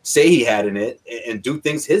say he had in it and do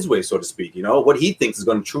things his way, so to speak, what he thinks is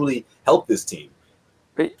going to truly help this team.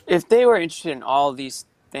 But if they were interested in all these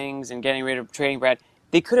things and getting rid of trading Brad,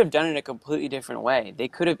 they could have done it a completely different way. They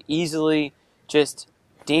could have easily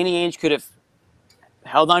Danny Ainge could have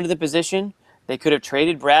held on to the position. They could have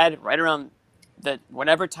traded Brad right around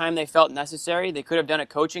whatever time they felt necessary. They could have done a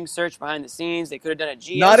coaching search behind the scenes. They could have done a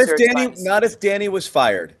GM search. Not if Danny was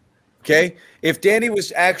fired. Okay. If Danny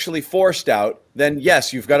was actually forced out, then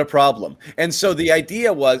yes, you've got a problem. And so the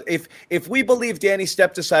idea was if we believe Danny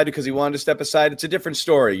stepped aside because he wanted to step aside, it's a different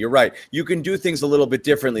story. You're right. You can do things a little bit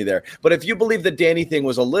differently there. But if you believe the Danny thing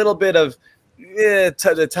was a little bit of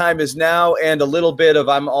the time is now and a little bit of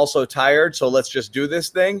I'm also tired, so let's just do this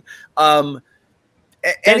thing.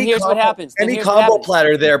 Here's what happens. Any combo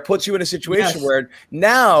platter there puts you in a situation where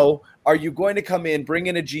now are you going to come in, bring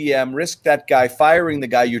in a GM, risk that guy firing the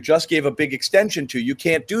guy you just gave a big extension to? You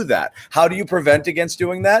can't do that. How do you prevent against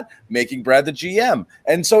doing that? Making Brad the GM.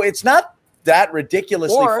 And so it's not that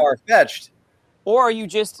ridiculously far-fetched. Or are you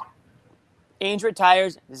just Ainge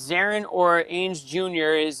retires, Zarin or Ainge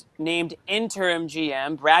Jr. is named interim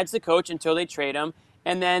GM, Brad's the coach until they trade him,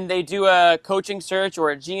 and then they do a coaching search or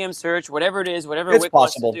a GM search, whatever it is, whatever Wick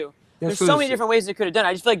wants to do. There's so many different ways they could have done it.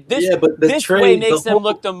 I just feel like this way makes them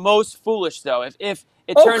look the most foolish, though. If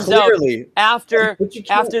it turns out after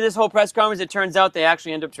this whole press conference, it turns out they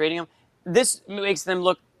actually end up trading him, this makes them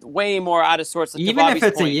look way more out of sorts. Like even if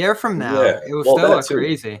it's a year from now, it will still look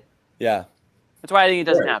crazy. Yeah. That's why I think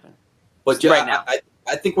it doesn't happen. But right now.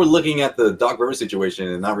 I think we're looking at the Doc Rivers situation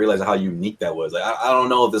and not realizing how unique that was. Like, I don't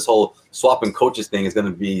know if this whole swapping coaches thing is going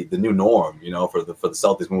to be the new norm, for the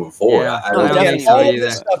Celtics moving forward. Yeah, all of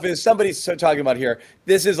this stuff is somebody's talking about here.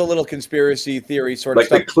 This is a little conspiracy theory sort of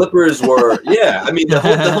stuff. Like the Clippers were, I mean, the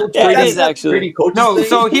whole trading actually. No,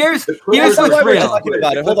 so here's what's real. Talking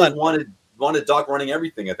about it. Hold on. Wanted Doc running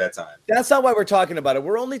everything at that time. That's not why we're talking about it.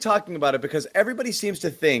 We're only talking about it because everybody seems to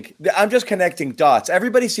think – I'm just connecting dots.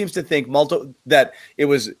 Everybody seems to think that it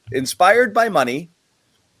was inspired by money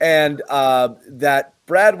and that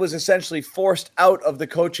Brad was essentially forced out of the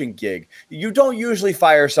coaching gig. You don't usually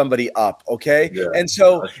fire somebody up, okay? Yeah, and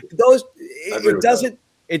so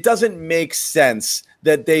it doesn't make sense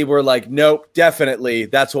that they were like, nope, definitely,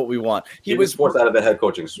 that's what we want. He was forced out of the head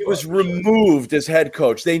coaching spot. He was removed as head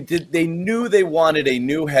coach. They knew they wanted a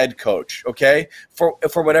new head coach, okay,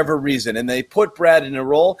 for whatever reason, and they put Brad in a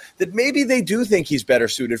role that maybe they do think he's better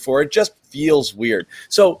suited for. It just feels weird.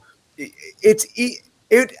 So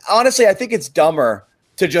it honestly, I think it's dumber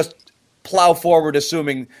to just plow forward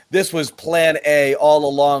assuming this was plan A all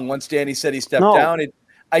along. Once Danny said he stepped down,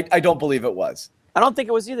 I don't believe it was. I don't think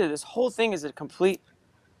it was either. This whole thing is a complete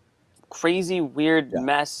crazy, weird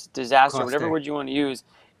mess, disaster, whatever word you want to use.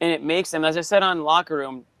 And it makes them, as I said on Locker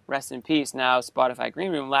Room, rest in peace, now Spotify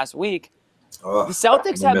Green Room last week, the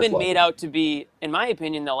Celtics have been made out to be, in my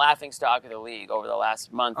opinion, the laughingstock of the league over the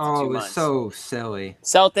last month to 2 months. Oh, it was so silly.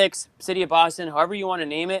 Celtics, City of Boston, however you want to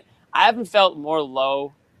name it. I haven't felt more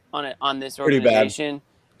low on this organization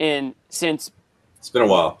since it's been a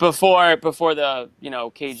while. Before the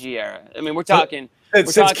KG era. I mean, we're talking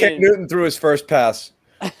since Ken Newton threw his first pass.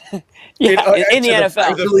 In the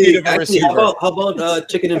NFL. How about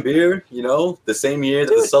chicken and beer? The same year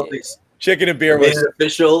that the Celtics chicken and beer was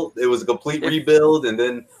official. It was a complete rebuild, and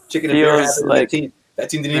then chicken and beer happened. That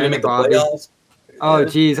team didn't even make the playoffs. Oh,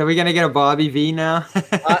 geez. Are we going to get a Bobby V now?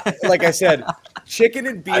 Like I said, chicken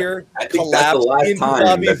and beer I think that's the last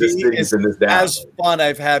time that this thing is in this down. As fun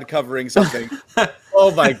I've had covering something.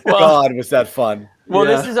 Oh, my God, was that fun. Well,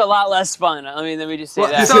 this is a lot less fun. I mean, let me just say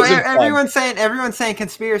that. So everyone's saying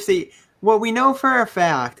conspiracy. What we know for a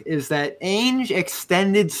fact is that Ainge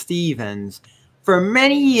extended Stevens for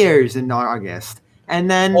many years in August. And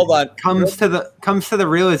then comes to the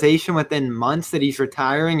realization within months that he's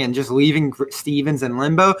retiring and just leaving Stevens in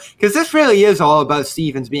limbo. Because this really is all about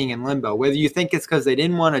Stevens being in limbo. Whether you think it's because they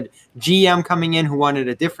didn't want a GM coming in who wanted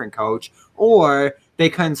a different coach, or they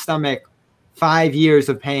couldn't stomach 5 years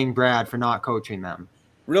of paying Brad for not coaching them.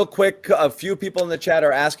 Real quick, a few people in the chat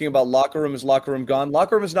are asking about Locker Room. Is Locker Room gone?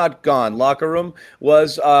 Locker Room is not gone. Locker Room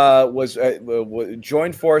was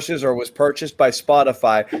joined forces or was purchased by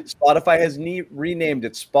Spotify. Spotify has renamed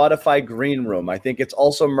it Spotify Green Room. I think it's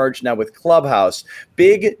also merged now with Clubhouse.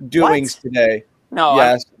 Big doings today. No.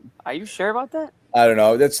 Yes. Are you sure about that? I don't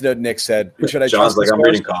know. That's what Nick said. Should I John's like, I'm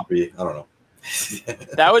reading copy. I don't know.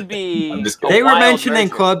 That would be. They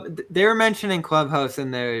were mentioning Clubhouse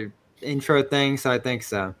in their intro thing, so I think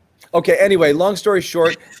so. Okay, anyway, long story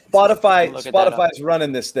short, Spotify's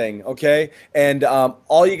running this thing, okay? And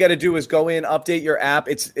all you got to do is go in, update your app.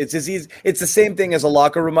 It's as easy. It's the same thing as a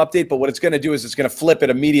Locker Room update, but what it's going to do is it's going to flip it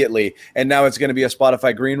immediately, and now it's going to be a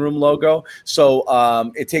Spotify Green Room logo. So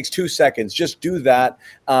it takes 2 seconds. Just do that,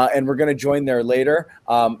 and we're going to join there later.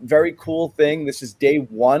 Very cool thing. This is day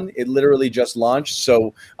 1. It literally just launched,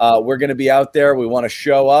 so we're going to be out there. We want to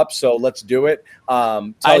show up, so let's do it.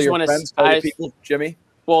 Tell your friends, tell your people, Jimmy.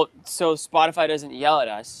 Well, so Spotify doesn't yell at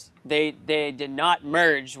us. They did not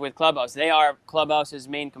merge with Clubhouse. They are Clubhouse's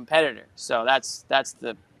main competitor. So that's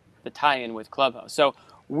the the tie-in with Clubhouse. So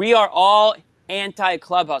we are all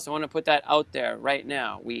anti-Clubhouse. I want to put that out there right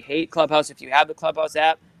now. We hate Clubhouse. If you have the Clubhouse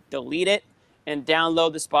app, delete it and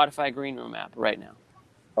download the Spotify Green Room app right now.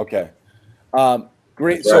 Okay.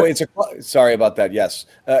 Great. So sorry about that. Yes.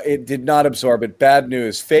 It did not absorb it. Bad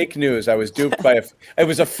news. Fake news. I was duped by it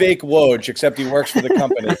was a fake Woj, except he works for the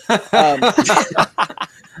company.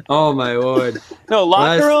 Oh my Lord. No,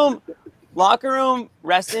 locker room,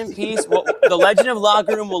 rest in peace. Well, the legend of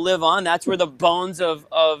locker room will live on. That's where the bones of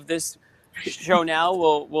this show now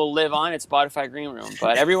will live on at Spotify Green Room.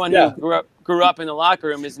 But everyone who grew up in the locker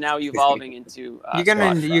room is now evolving into you're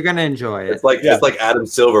gonna enjoy it. It's like Adam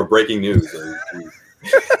Silver breaking news.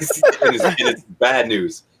 It's bad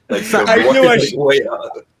news. Like, I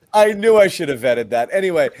knew I should have vetted that.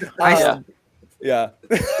 Anyway, yeah.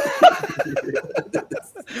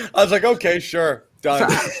 I was like, okay, sure, done.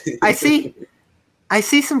 So, I see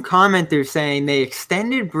some commenters saying they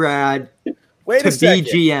extended Brad to be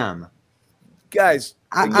GM. Guys,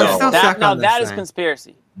 I'm still stuck on this. That is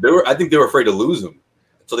conspiracy. I think they were afraid to lose him,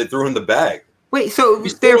 so they threw him the bag. Wait, so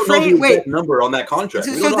they're afraid. Wait, number on that contract.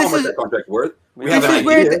 We don't know how much that contract's worth.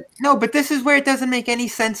 But this is where it doesn't make any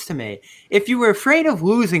sense to me. If you were afraid of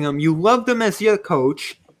losing him, you loved him as your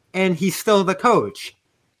coach, and he's still the coach.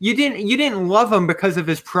 You didn't love him because of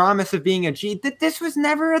his promise of being a G. This was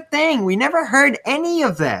never a thing. We never heard any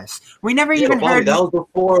of this. We never even heard. That was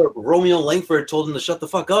before Romeo Langford told him to shut the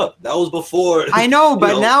fuck up. That was before. I know,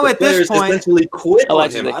 but now at this point, essentially quit on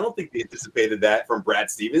him. I don't think they anticipated that from Brad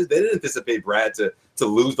Stevens. They didn't anticipate Brad to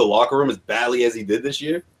lose the locker room as badly as he did this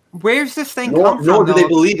year. Where's this thing come from? Nor do they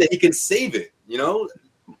believe that he can save it. You know.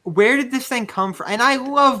 Where did this thing come from? And I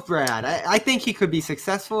love Brad. I think he could be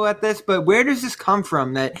successful at this, but where does this come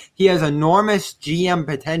from that he has enormous GM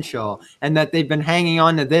potential and that they've been hanging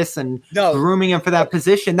on to this and grooming him for that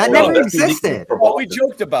position? That never existed. Well, we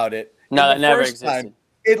joked about it. No, that never existed.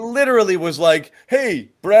 It literally was like, hey,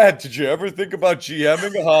 Brad, did you ever think about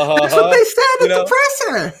GMing? That's what they said at the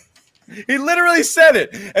presser. He literally said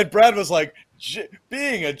it. And Brad was like,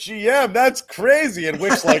 being a GM, that's crazy. And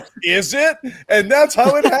Wick's like, is it? And that's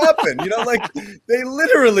how it happened. Like they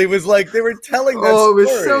literally was like they were telling that story. Oh, it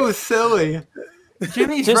was so silly.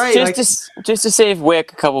 Jimmy's right. Just to save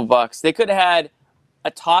Wick a couple bucks, they could have had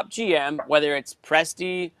a top GM, whether it's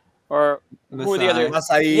Presti or who are the other.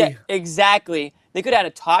 Masai. Yeah, exactly. They could have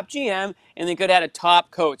had a top GM and they could have had a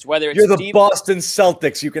top coach. Whether it's you're the Boston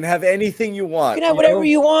Celtics, you can have anything you want. You can have whatever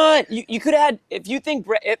you want. You could have had if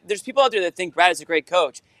there's people out there that think Brad is a great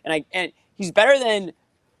coach and he's better than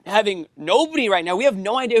having nobody right now. We have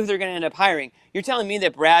no idea who they're going to end up hiring. You're telling me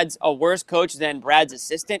that Brad's a worse coach than Brad's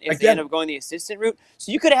assistant if they end up going the assistant route.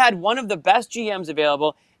 So you could have had one of the best GMs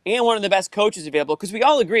available and one of the best coaches available because we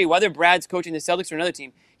all agree whether Brad's coaching the Celtics or another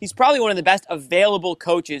team, he's probably one of the best available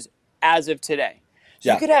coaches as of today.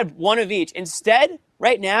 So you could have one of each. Instead,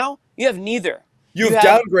 right now, you have neither. You've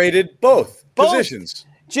downgraded both positions.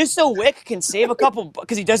 Just so Wick can save a couple,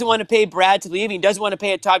 because he doesn't want to pay Brad to leave, and he doesn't want to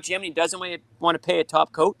pay a top GM, and he doesn't want to pay a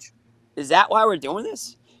top coach. Is that why we're doing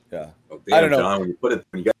this? Yeah. Oh, damn, I don't know. John, when you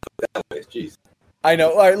got it that way, jeez. I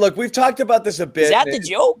know. All right, look, we've talked about this a bit. Is that the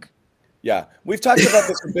joke? Yeah, we've talked about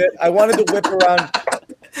this a bit. I wanted to whip around.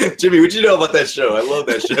 Jimmy, what you know about that show? I love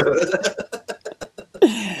that show.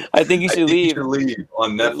 I think you should leave. You should leave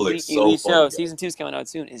on Netflix. So season 2 is coming out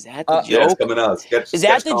soon. Is that the joke? Yeah, it's coming out. Is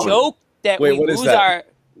that the joke that we lose our?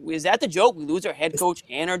 Is that the joke? We lose our head coach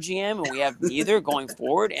and our GM, and we have neither going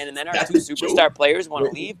forward, and then our two superstar players want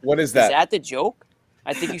to leave. What is that? Is that the joke?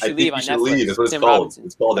 I think you should leave on Netflix. That's what it's called.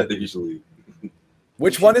 It's called I Think You Should Leave.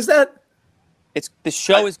 Which one is that? The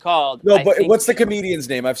show is called. No, but what's the comedian's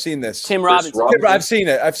name? I've seen this. Tim Robinson. I've seen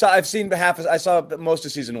it. I've seen half. I saw most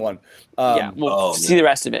of season 1. See the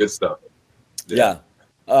rest of it. Good stuff. Yeah.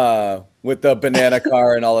 With the banana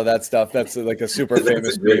car and all of that stuff. That's like a super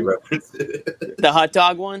famous great reference. The hot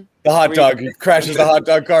dog one? The hot dog. He crashes the hot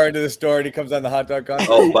dog car into the store and he comes on the hot dog car.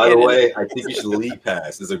 Oh, by the way, I Think You Should League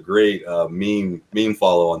Pass is a great meme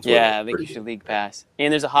follow on Twitter. Yeah, I think you should League Pass.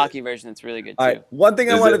 And there's a hockey version that's really good too. All right. One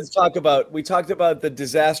thing I wanted to talk about. We talked about the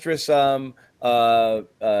disastrous day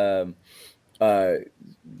in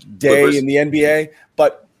the NBA,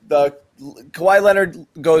 but the Kawhi Leonard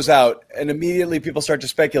goes out, and immediately people start to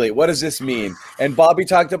speculate. What does this mean? And Bobby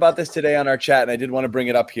talked about this today on our chat, and I did want to bring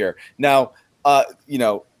it up here. Now,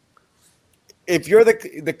 if you're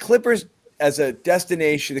the Clippers as a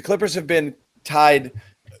destination, the Clippers have been tied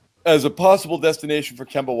as a possible destination for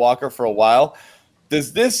Kemba Walker for a while.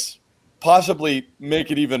 Does this possibly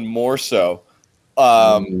make it even more so?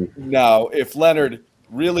 Now, if Leonard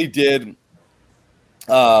really did, you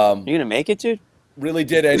gonna make it, dude? Really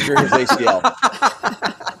did injure his ACL.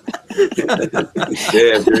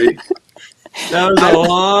 Yeah, dude. That was a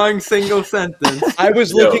long single sentence. I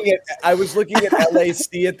was looking at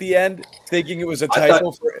LAC at the end, thinking it was a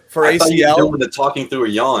typo for ACL. I thought you were doing the talking through a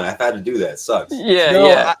yawn. I've had to do that. It sucks. Yeah, no,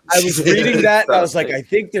 yeah. I was reading that and I was like, I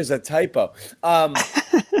think there's a typo.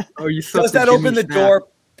 Does that open the door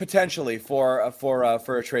potentially for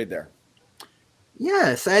a trade there?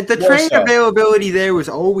 Yes, the trade availability there was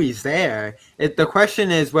always there. The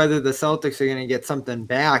question is whether the Celtics are going to get something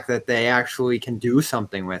back that they actually can do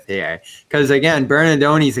something with here. Because, again,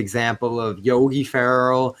 Bernardoni's example of Yogi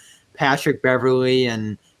Ferrell, Patrick Beverley,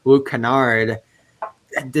 and Luke Kennard,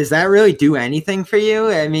 does that really do anything for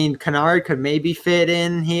you? I mean, Kennard could maybe fit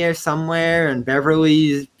in here somewhere, and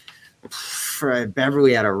Beverly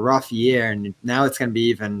had a rough year, and now it's going to be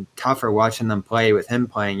even tougher watching them play with him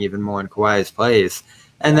playing even more in Kawhi's plays.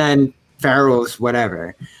 And then Farrell's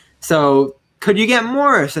whatever. So could you get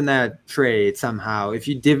Morris in that trade somehow if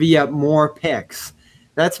you divvy up more picks?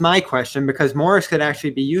 That's my question, because Morris could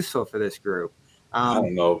actually be useful for this group. I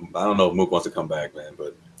don't know if Mook wants to come back, man.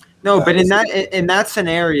 But but in that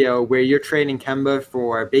scenario where you're trading Kemba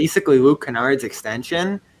for basically Luke Kennard's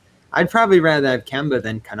extension, I'd probably rather have Kemba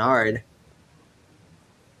than Kennard.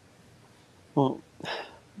 Well,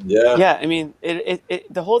 yeah. I mean,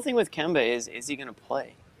 the whole thing with Kemba is he going to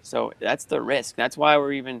play? So that's the risk. That's why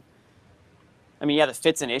we're even. I mean, the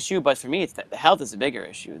fit's an issue, but for me, it's the health is a bigger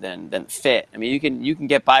issue than the fit. I mean, you can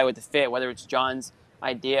get by with the fit, whether it's John's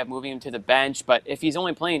idea of moving him to the bench, but if he's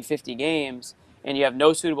only playing 50 games and you have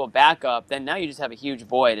no suitable backup, then now you just have a huge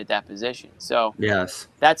void at that position. So yes,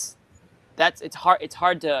 it's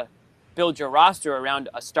hard to build your roster around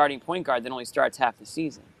a starting point guard that only starts half the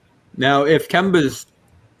season. Now, if Kemba's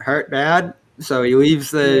hurt bad, so he leaves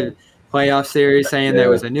the playoff series saying there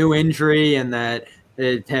was a new injury and that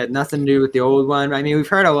it had nothing to do with the old one. I mean, we've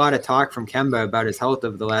heard a lot of talk from Kemba about his health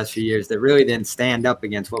over the last few years that really didn't stand up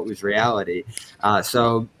against what was reality.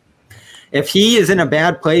 So if he is in a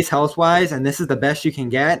bad place health-wise and this is the best you can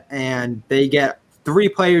get and they get 3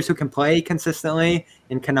 players who can play consistently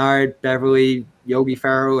in Kennard, Beverly, Yogi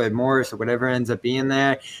Ferrell, and Morris, or whatever ends up being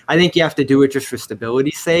there, I think you have to do it just for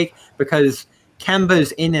stability's sake, because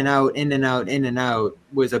Kemba's in and out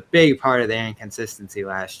was a big part of their inconsistency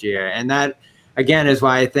last year. And that, again, is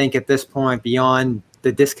why I think at this point, beyond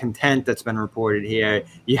the discontent that's been reported here,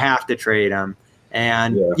 you have to trade him.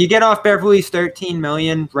 And you get off Beverly's $13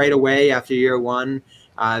 million right away after year one.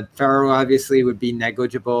 Ferrell obviously would be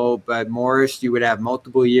negligible, but Morris, you would have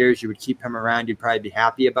multiple years. You would keep him around. You'd probably be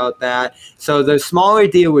happy about that. So the smaller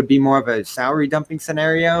deal would be more of a salary dumping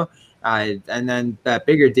scenario. And then that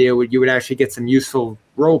bigger deal you would actually get some useful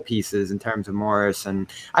role pieces in terms of Morris. And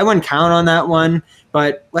I wouldn't count on that one,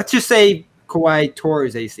 but let's just say Kawhi tore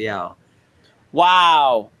his ACL.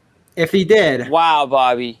 Wow. If he did. Wow,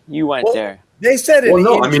 Bobby, you went there. They said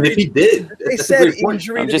if he did. They said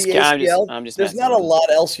injury to the ACL. I'm just there's not a lot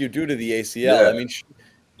else you do to the ACL. I mean,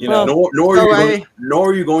 nor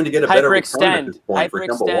are you going to get a better return at this point for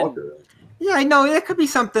Kemba Walker. Yeah, I know. It could be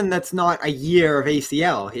something that's not a year of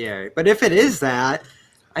ACL here. But if it is that,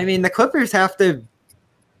 I mean, the Clippers have to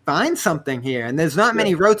find something here. And there's not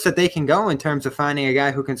many routes that they can go in terms of finding a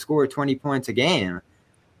guy who can score 20 points a game.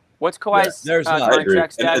 What's Kawhi's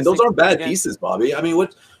contract status? And those aren't bad pieces, Bobby. I mean,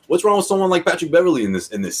 what's wrong with someone like Patrick Beverly in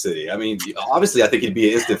this city? I mean, obviously, I think he'd be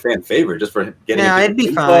an instant fan favorite just for getting. Yeah, it'd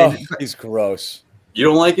be fine. Oh, he's gross. You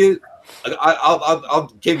don't like it?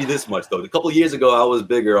 I'll give you this much though. A couple of years ago, I was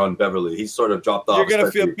bigger on Beverly. He sort of dropped off. You're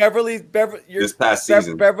gonna feel Beverly this past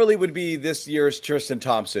season. Beverly would be this year's Tristan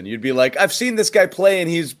Thompson. You'd be like, I've seen this guy play and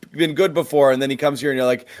he's been good before, and then he comes here and you're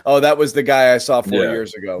like, oh, that was the guy I saw 4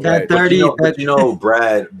 years ago. That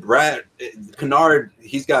right? Brad Kennard,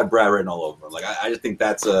 he's got Brad written all over him. Like I just think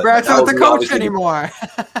that's Brad's not the coach anymore.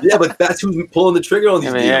 Yeah, but that's who's pulling the trigger on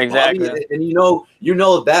these deals. Yeah, exactly. And you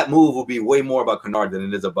know that move will be way more about Kennard than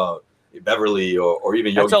it is about Beverly or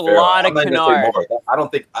even Yogi Ferrell. That's a lot of Kennard. I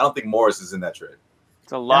don't think Morris is in that trade.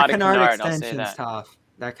 It's a lot of Kennard. I'll say that. Tough.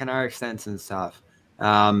 That Kennard extension's tough.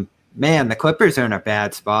 Man, the Clippers are in a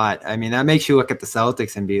bad spot. I mean, that makes you look at the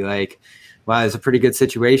Celtics and be like, wow, there's a pretty good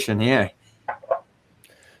situation here.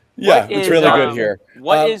 Yeah, it's really good here.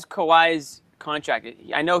 What is Kawhi's contract?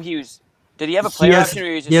 I know he was. Did he have a player option?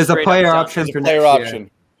 Or he has a player option for player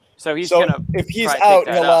option. So if he's out,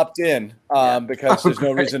 he'll opt in because there's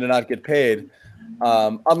no reason to not get paid,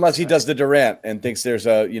 unless he does the Durant and thinks there's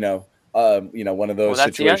a one of those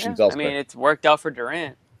situations elsewhere. I mean, it's worked out for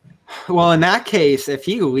Durant. Well, in that case, if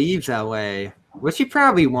he leaves LA, which he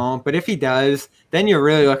probably won't, but if he does, then you're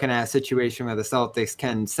really looking at a situation where the Celtics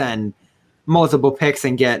can send multiple picks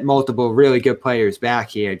and get multiple really good players back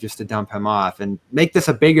here just to dump him off and make this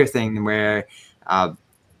a bigger thing where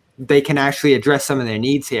they can actually address some of their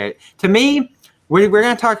needs here. To me, we're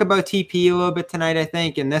going to talk about TP a little bit tonight, I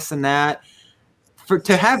think, and this and that.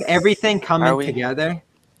 To have everything coming together.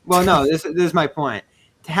 Well, no, this is my point.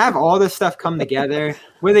 To have all this stuff come together,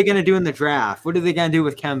 what are they going to do in the draft? What are they going to do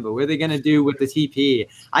with Kemba? What are they going to do with the TP?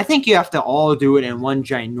 I think you have to all do it in one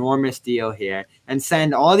ginormous deal here and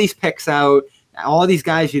send all these picks out, all these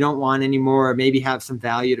guys you don't want anymore, or maybe have some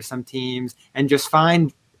value to some teams, and just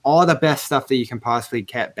find all the best stuff that you can possibly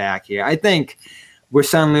get back here. I think we're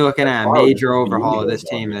suddenly looking at a major overhaul of this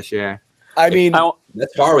team this year. I mean,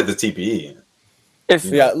 that's far with the TPE. If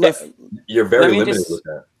you're very limited with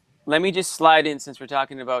that. Let me just slide in since we're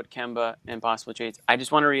talking about Kemba and possible trades. I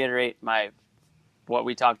just want to reiterate what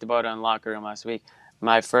we talked about on Locker Room last week.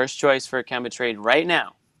 My first choice for a Kemba trade right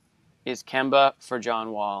now is Kemba for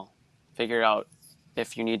John Wall. Figure out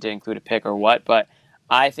if you need to include a pick or what, but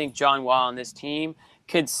I think John Wall on this team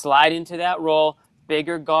could slide into that role,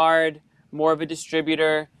 bigger guard, more of a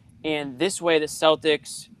distributor, and this way the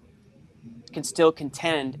Celtics can still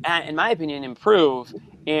contend, and, in my opinion, improve.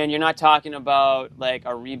 And you're not talking about like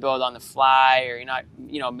a rebuild on the fly, or you're not,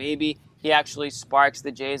 maybe he actually sparks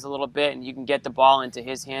the Jays a little bit and you can get the ball into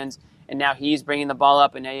his hands. And now he's bringing the ball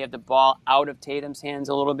up and now you have the ball out of Tatum's hands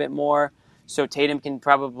a little bit more. So Tatum can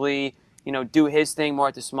probably, do his thing more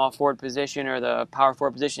at the small forward position or the power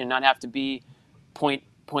forward position and not have to be point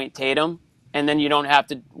Tatum. And then you don't have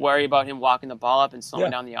to worry about him walking the ball up and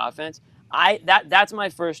slowing down the offense. That's my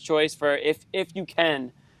first choice for if you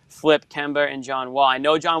can flip Kemba and John Wall. I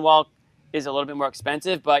know John Wall is a little bit more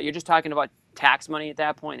expensive, but you're just talking about tax money at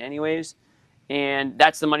that point anyways. And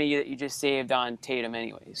that's the money that you just saved on Tatum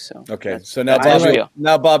anyways. So okay, so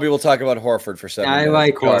now Bobby will talk about Horford for 7 minutes. I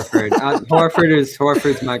like Horford.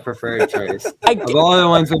 Horford's my preferred choice of all the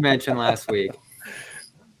ones we mentioned last week.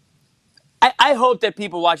 I hope that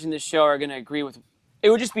people watching this show are going to agree with. It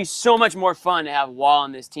would just be so much more fun to have Wall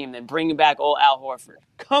on this team than bringing back old Al Horford.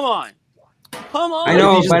 Come on. I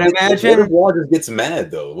know, but imagine. What if Wall just gets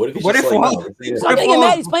mad though? What if he's he's not gonna get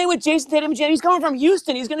mad? He's playing with Jayson Tatum. He's coming from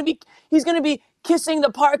Houston. He's gonna be kissing the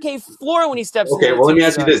parquet floor when he steps. Okay, well let me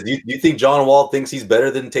ask you this: Do you think John Wall thinks he's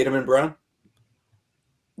better than Tatum and Brown?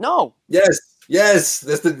 No. Yes.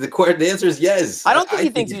 That's the answer is yes. I don't think he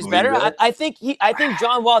thinks he's better. I think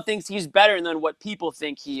John Wall thinks he's better than what people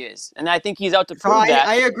think he is, and I think he's out to prove that.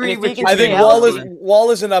 I agree with you. I think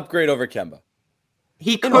Wall is an upgrade over Kemba.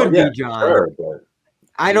 He could be, John. Sure, but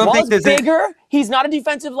I don't think there's bigger. He's not a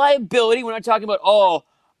defensive liability. We're not talking about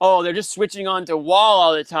they're just switching on to Wall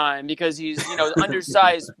all the time because he's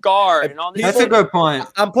undersized guard and all this. That's a good point.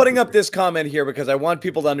 I'm putting up this comment here because I want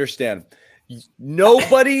people to understand.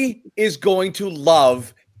 Nobody is going to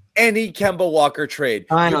love any Kemba Walker trade.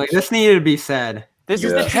 Finally, this needed to be said. This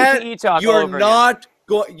is the TPE talk. You're not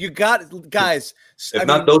going. You got guys. If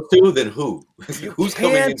not those two, then who? Who's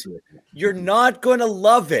coming into it? You're not going to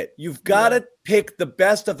love it. You've got to pick the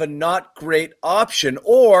best of a not great option,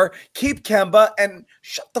 or keep Kemba and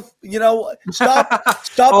stop.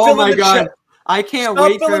 Oh my God, I can't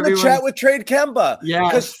wait for everyone. The chat with trade Kemba. Yeah,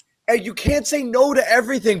 because you can't say no to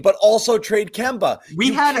everything, but also trade Kemba.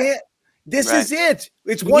 This is it.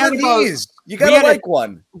 It's one of these. You got to like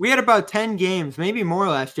one. We had about 10 games, maybe more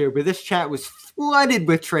last year, but this chat was flooded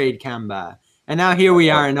with trade Kemba. And now here we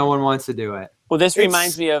are, and no one wants to do it. Well, this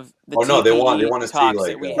reminds me of the they want to see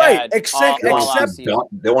like except they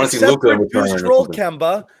want to see Luka return trolled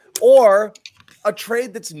Kemba or a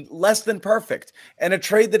trade that's less than perfect and a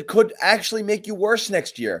trade that could actually make you worse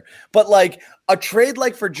next year. But like a trade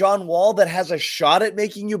like for John Wall that has a shot at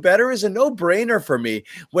making you better is a no-brainer for me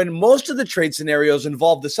when most of the trade scenarios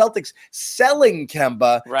involve the Celtics selling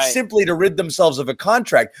Kemba simply to rid themselves of a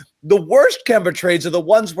contract. The worst Kemba trades are the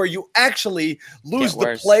ones where you actually lose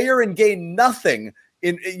the player and gain nothing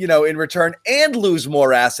in return and lose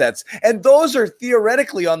more assets. And those are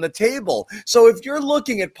theoretically on the table. So if you're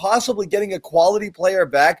looking at possibly getting a quality player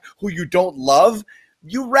back who you don't love,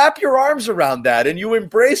 you wrap your arms around that and you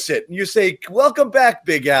embrace it. And you say, welcome back,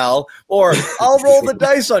 Big Al, or I'll roll the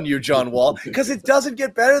dice on you, John Wall, because it doesn't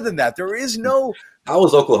get better than that. There is no... How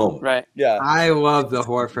was Oklahoma? Right. Yeah. I love the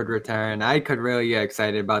Horford return. I could really get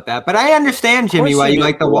excited about that. But I understand, Jimmy, why you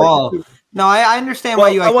like the Wall. No, I understand why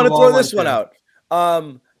you like the Wall. I want to throw this one out.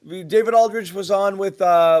 David Aldridge was on with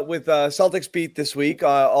Celtics Beat this week,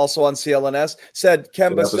 also on CLNS, said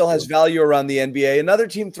Kemba still has value around the NBA. Another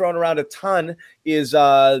team thrown around a ton is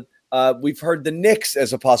we've heard the Knicks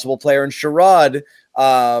as a possible player, and Sherrod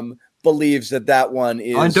believes that one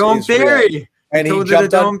is on Dome Theory. Real. And he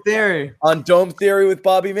jumped on Dome Theory with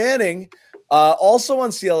Bobby Manning. Also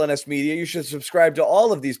on CLNS Media, you should subscribe to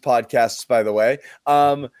all of these podcasts, by the way.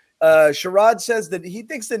 Sherrod says that he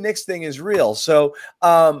thinks the Knicks thing is real. So,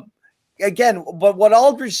 again, but what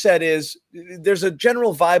Aldridge said is there's a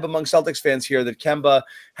general vibe among Celtics fans here that Kemba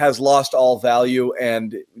has lost all value,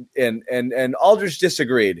 and Aldridge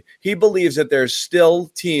disagreed. He believes that there's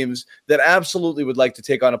still teams that absolutely would like to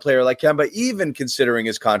take on a player like Kemba, even considering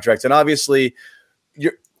his contract. And obviously,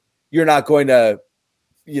 you're not going to,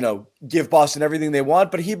 give Boston everything they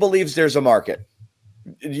want, but he believes there's a market.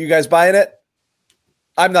 You guys buying it?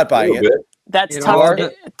 I'm not buying it. That's tough.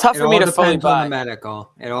 Tough for me to fully buy. On the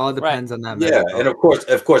medical. It all depends on that medical. Yeah, and of course,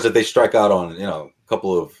 if they strike out on a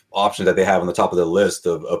couple of options that they have on the top of the list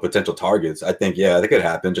of potential targets, I think that could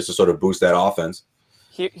happen just to sort of boost that offense.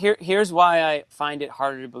 Here's why I find it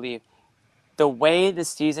harder to believe. The way the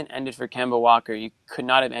season ended for Kemba Walker, you could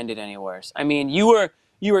not have ended any worse. I mean, you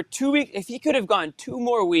were 2 weeks. If he could have gone 2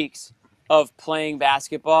 more weeks of playing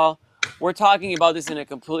basketball, we're talking about this in a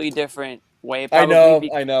completely different way.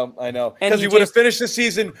 Probably. I know. Because he would have finished the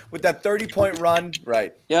season with that 30-point run.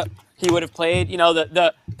 Right. Yep. He would have played.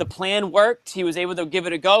 The plan worked. He was able to give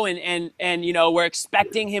it a go, and we're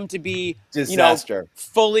expecting him to be disaster,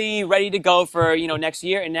 fully ready to go for next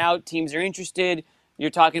year. And now teams are interested.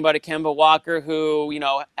 You're talking about a Kemba Walker who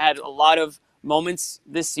had a lot of moments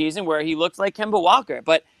this season where he looked like Kemba Walker,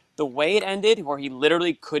 but the way it ended, where he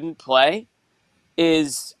literally couldn't play,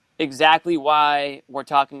 is exactly why we're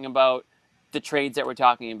talking about the trades that we're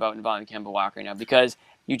talking about involving Kemba Walker now, because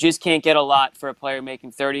you just can't get a lot for a player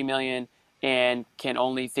making $30 million and can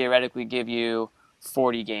only theoretically give you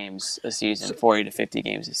 40 games a season, 40 to 50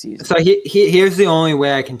 games a season. So here's the only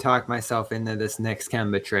way I can talk myself into this Knicks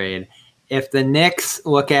Kemba trade. If the Knicks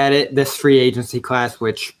look at it, this free agency class,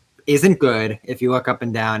 which isn't good if you look up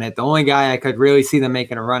and down it, the only guy I could really see them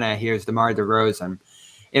making a run at here is DeMar DeRozan.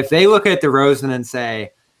 If they look at DeRozan and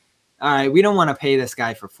say, all right, we don't want to pay this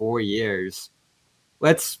guy for 4 years.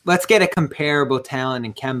 Let's get a comparable talent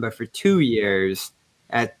in Kemba for 2 years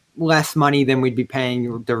at less money than we'd be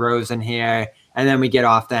paying DeRozan here, and then we get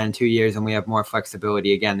off that in 2 years and we have more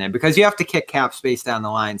flexibility again there. Because you have to kick cap space down the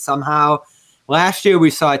line. Somehow, last year we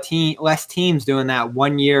saw less teams doing that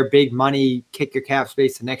 1 year big money, kick your cap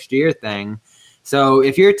space to next year thing. So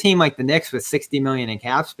if you're a team like the Knicks with $60 million in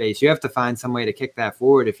cap space, you have to find some way to kick that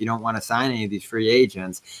forward if you don't want to sign any of these free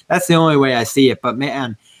agents. That's the only way I see it. But,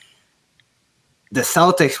 man, the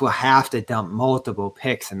Celtics will have to dump multiple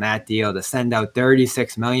picks in that deal to send out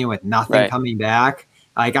 $36 million with nothing coming back.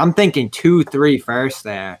 Like, I'm thinking 2-3 first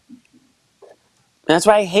there. That's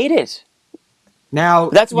why I hate it. Now,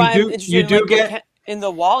 that's why I'm interested in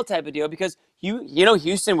the Wall type of deal, because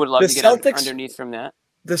Houston would love to get underneath from that.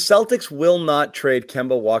 The Celtics will not trade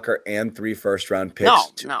Kemba Walker and 3 first-round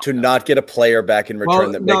picks to not get a player back in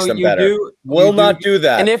return that makes them better. Will not do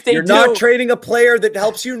that. And if You're not trading a player that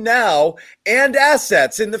helps you now and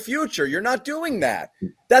assets in the future. You're not doing that.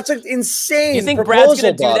 That's an insane You think proposal, Brad's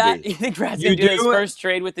going to do Bobby. that? You think Brad's going to do his first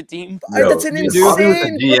trade with the team? That's an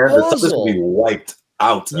insane proposal. The Celtics will be wiped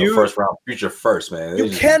out first round, future first, man.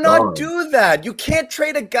 You cannot do that. You can't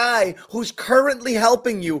trade a guy who's currently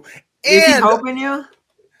helping you. Is he helping you?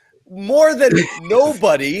 More than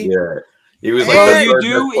nobody. Yeah. He was You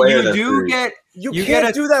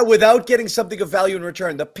can't do that without getting something of value in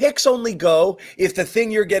return. The picks only go if the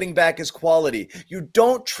thing you're getting back is quality. You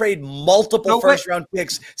don't trade multiple first-round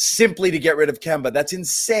picks simply to get rid of Kemba. That's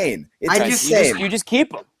insane. It's insane. You just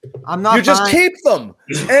keep them. I'm not. You just keep them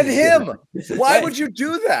and him. Why would you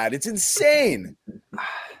do that? It's insane.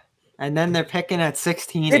 And then they're picking at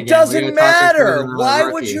 16 It doesn't matter.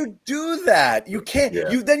 Why would you do that? You can't. Yeah.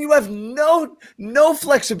 You have no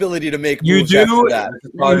flexibility to make moves after that.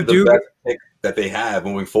 It's probably the best pick that they have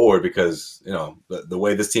moving forward, because the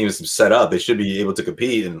way this team is set up, they should be able to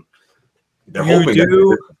compete, and they're hoping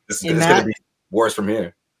that this is going to be worse from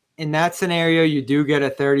here. In that scenario, you do get a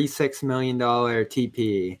 $36 million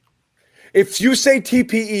TPE. If you say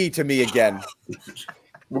TPE to me again.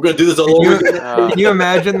 We're going to do this all over again. Can you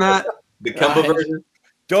imagine that? The Kemba version?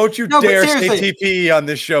 Don't you dare say TPE on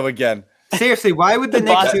this show again. Seriously, why would the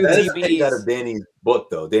Knicks do TPE? Out of Danny's book,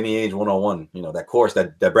 though. Danny Ainge 101. That course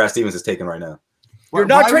that Brad Stevens is taking right now. You're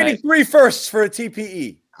not trading 3 firsts for a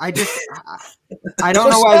TPE. I don't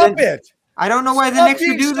know why. I don't know why the Knicks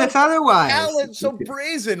would do this otherwise. Alan, so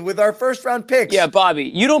brazen with our first-round picks. Yeah, Bobby,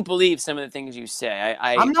 you don't believe some of the things you say.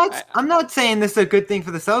 I'm not saying this is a good thing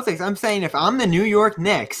for the Celtics. I'm saying if I'm the New York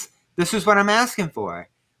Knicks, this is what I'm asking for.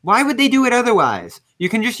 Why would they do it otherwise? You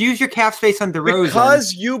can just use your cap space on DeRozan.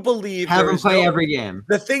 Because you believe have him play every game.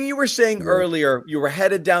 The thing you were saying earlier, you were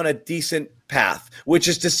headed down a decent path, which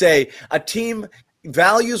is to say a team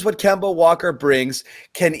values what Kemba Walker brings,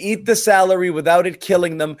 can eat the salary without it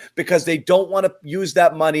killing them because they don't want to use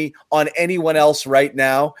that money on anyone else right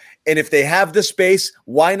now. And if they have the space,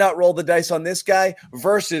 why not roll the dice on this guy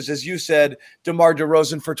versus, as you said, DeMar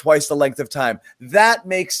DeRozan for twice the length of time? That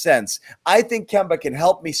makes sense. I think Kemba can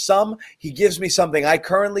help me some. He gives me something I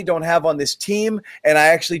currently don't have on this team, and I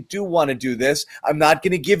actually do want to do this. I'm not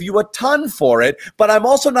going to give you a ton for it, but I'm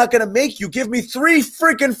also not going to make you give me 3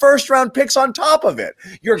 freaking first-round picks on top of it.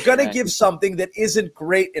 You're going to give something that isn't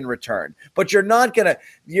great in return, but you're not going to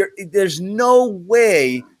 – there's no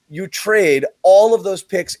way – you trade all of those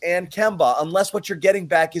picks and Kemba unless what you're getting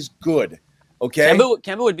back is good. Okay?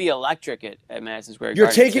 Kemba would be electric at Madison Square Garden.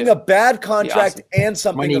 You're taking a bad contract and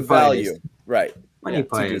something of value. Right. Money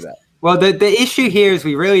plays. Well, the issue here is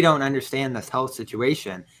we really don't understand this health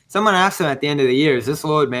situation. Someone asked him at the end of the year, is this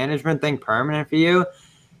load management thing permanent for you?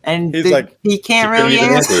 And he's like, he can't really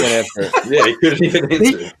answer. Yeah, he couldn't even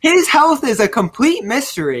answer. His health is a complete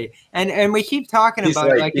mystery. And we keep talking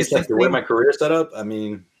about it he's like the way my career set up. I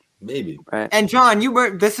mean, maybe. Right. And John,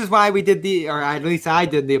 this is why we did or at least I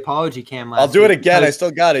did the apology cam last I'll do it week, again. I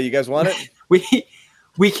still got it. You guys want it?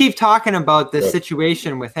 We keep talking about this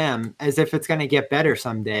situation with him as if it's going to get better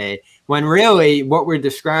someday, when really what we're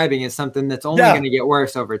describing is something that's only going to get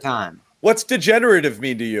worse over time. What's degenerative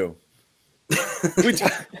mean to you?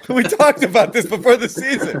 we talked about this before the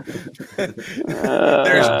season.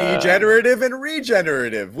 There's degenerative and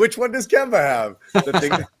regenerative. Which one does Kemba have? The thing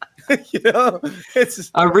that,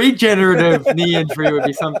 it's a regenerative knee injury would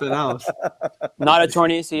be something else. Not a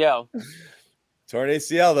torn ACL. Torn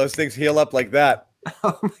ACL, those things heal up like that.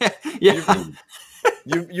 Oh, man. Yeah.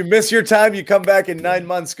 You miss your time, you come back in 9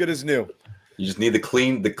 months, good as new. You just need the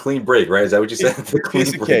clean break, right? Is that what you said? The clean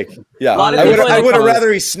piece of cake. Yeah. I would have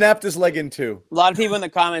rather he snapped his leg in two. A lot of people in the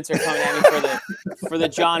comments are coming at me for the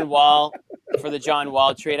John Wall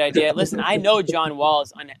trade idea. Listen, I know John Wall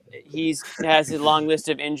has a long list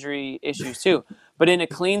of injury issues too. But in a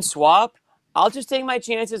clean swap, I'll just take my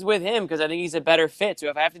chances with him because I think he's a better fit. So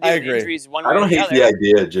if I have to deal with injuries one way or the other, I don't hate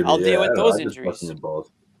the idea, Jimmy. I'll deal with those injuries.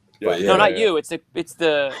 No, not you. It's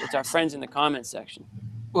our friends in the comments section.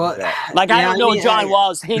 Well, I don't know John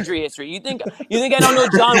Wall's injury history. You think I don't know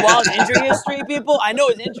John Wall's injury history, people? I know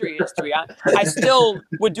his injury history. I still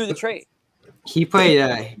would do the trade. He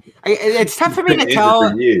played. It's tough for me to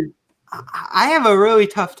tell. I have a really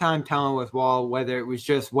tough time telling with Wall whether it was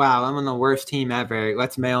just, wow, I'm on the worst team ever,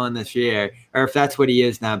 let's mail in this year, or if that's what he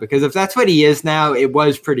is now. Because if that's what he is now, it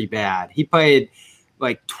was pretty bad. He played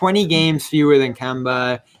like 20 games fewer than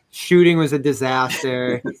Kemba. Shooting was a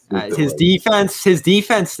disaster. His defense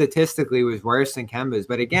statistically was worse than Kemba's.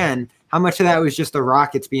 But again, how much of that was just the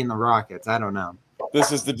Rockets being the Rockets? I don't know.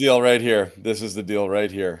 This is the deal right here.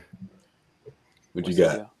 What you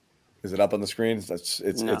got? Is it up on the screen?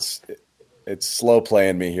 It's slow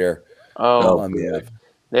playing me here.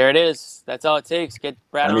 There it is. That's all it takes. Get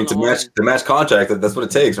Brad on the horn. To match contract. That's what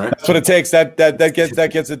it takes, right? That's what it takes. That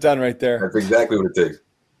gets it done right there. That's exactly what it takes.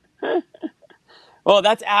 Well,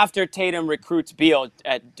 that's after Tatum recruits Beal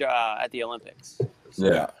at the Olympics.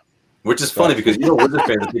 Yeah. Which is funny because Wizards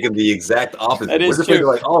fans are thinking the exact opposite. That is Wizards true. fans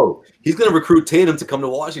are like, oh, he's going to recruit Tatum to come to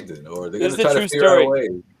Washington, or they're going to try to figure out a way.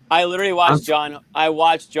 I literally watched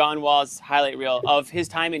John Wall's highlight reel of his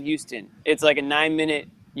time in Houston. It's like a 9-minute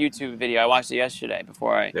YouTube video. I watched it yesterday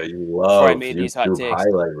before I made these hot takes.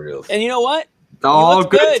 Highlight reels. And you know what? The all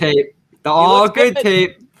good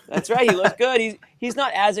tape. That's right. He looks good. He's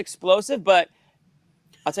not as explosive, but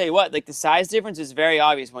I'll tell you what, like the size difference is very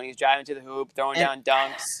obvious when he's driving to the hoop, throwing down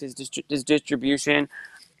dunks, his distribution.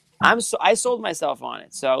 I sold myself on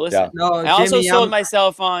it. So listen, I also sold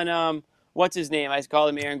myself on what's his name? I called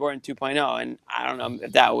him Aaron Gordon 2.0, and I don't know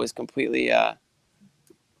if that was completely accurate.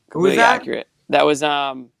 That was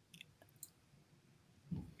who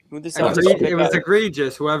the Celtics pick up? It was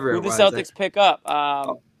egregious. Whoever who the Celtics pick up.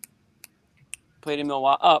 Played in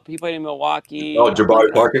Milwaukee. He played in Milwaukee. Oh,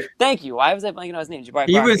 Jabari Parker. Thank you. Why was I blanking on his name?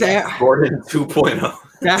 Jabari Parker. He was Gordon 2.0. Well,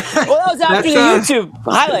 that was after the YouTube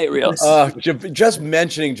highlight reels. Just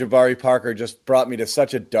mentioning Jabari Parker just brought me to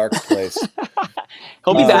such a dark place.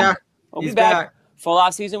 He'll be back. He'll be back. Full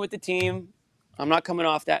off season with the team. I'm not coming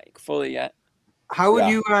off that fully yet. How would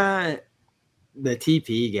you the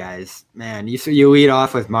TP guys, man? You lead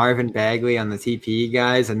off with Marvin Bagley on the TP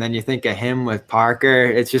guys, and then you think of him with Parker.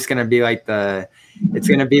 It's just gonna be like the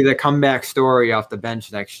comeback story off the bench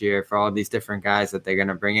next year for all these different guys that they're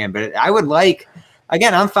gonna bring in. But I would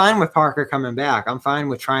again, I'm fine with Parker coming back. I'm fine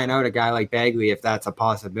with trying out a guy like Bagley if that's a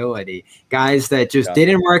possibility. Guys that just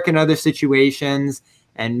didn't work in other situations,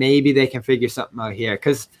 and maybe they can figure something out here.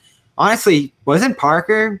 Because honestly, wasn't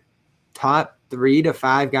Parker top 3 to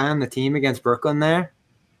 5 guy on the team against Brooklyn there?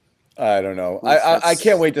 I don't know. I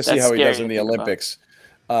can't wait to see how he does in the Olympics.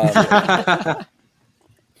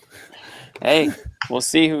 Hey, we'll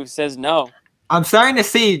see who says no. I'm starting to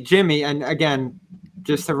see Jimmy, and again,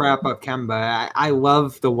 just to wrap up Kemba, I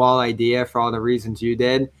love the Wall idea for all the reasons you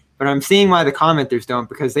did, but I'm seeing why the commenters don't,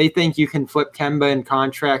 because they think you can flip Kemba in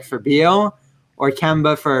contract for Beal or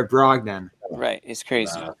Kemba for Brogdon. Right, it's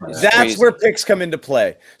crazy. That's where picks come into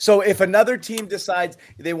play. So if another team decides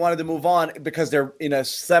they wanted to move on because they're in a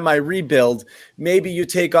semi-rebuild, maybe you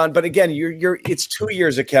take on. But again, it's 2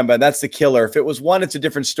 years of Kemba, and that's the killer. If it was one, it's a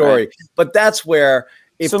different story. Right. But that's where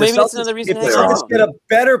if maybe that's another reason if the Celtics get a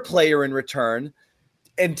better player in return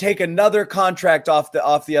and take another contract off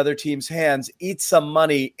the other team's hands, eat some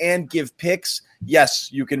money, and give picks, yes,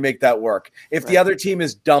 you can make that work. If the other team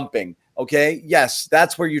is dumping. Okay. Yes,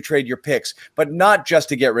 that's where you trade your picks, but not just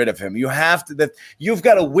to get rid of him. You've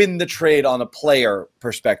got to win the trade on a player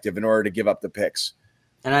perspective in order to give up the picks.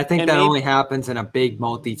 And I think that only happens in a big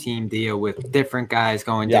multi-team deal with different guys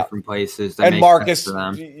going different places. And Marcus,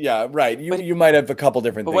 yeah, right. You might have a couple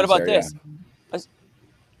different things. But what about there, this? Yeah.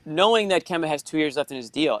 Knowing that Kemba has 2 years left in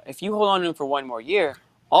his deal, if you hold on to him for one more year,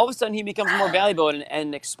 all of a sudden he becomes more valuable in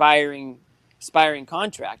an expiring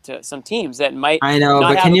contract to some teams that might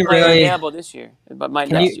not have a player available this year, but might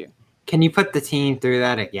next year. Can you put the team through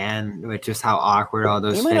that again with just how awkward all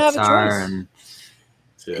those fits are? And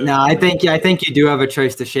I think you do have a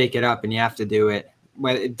choice to shake it up, and you have to do it.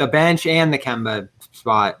 The bench and the Kemba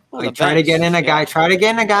spot. Try to get in a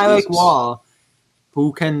guy like Wall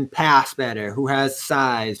who can pass better, who has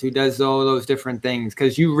size, who does all those different things,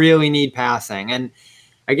 because you really need passing. And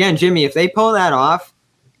again, Jimmy, if they pull that off,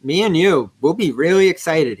 me and you will be really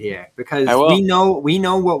excited here, because we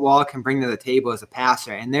know what Wall can bring to the table as a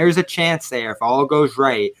passer, and there's a chance there, if all goes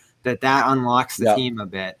right, that unlocks the team a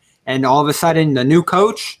bit. And all of a sudden, the new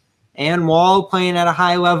coach and Wall playing at a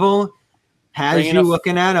high level has you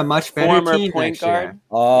looking at a much better team next year.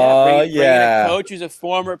 Bringing a coach who's a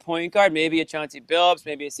former point guard, maybe a Chauncey Billups,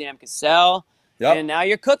 maybe a Sam Cassell, and now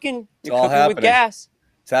you're cooking. You're cooking with gas.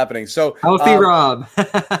 It's happening. So healthy Rob.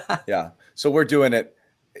 Yeah. So we're doing it.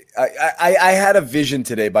 I had a vision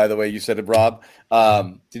today, by the way. You said it, Rob.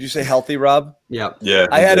 Did you say healthy, Rob? Yeah. Yeah.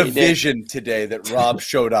 I had a vision today that Rob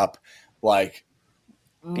showed up like,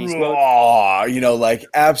 like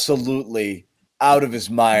absolutely out of his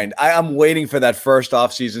mind. I'm waiting for that first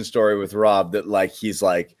off-season story with Rob that he's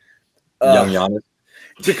like young Giannis.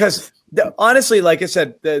 Because honestly, like I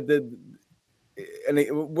said, and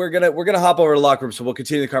we're gonna hop over to the locker room, so we'll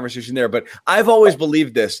continue the conversation there. But I've always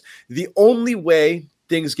believed this: the only way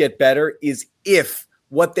things get better is if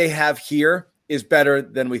what they have here is better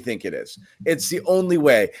than we think it is. It's the only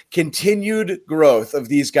way. Continued growth of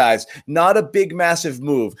these guys, not a big, massive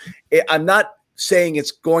move. I'm not saying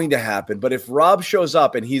it's going to happen, but if Rob shows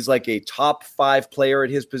up and he's like a top 5 player at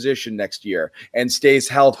his position next year and stays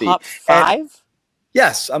healthy. Top 5?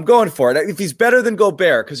 Yes, I'm going for it. If he's better than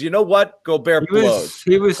Gobert, because you know what? Gobert blows.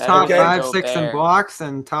 He was top 5-6 in blocks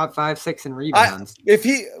and top 5-6 in rebounds.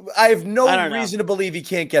 I have no reason to believe he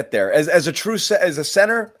can't get there. As a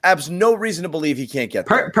center, I have no reason to believe he can't get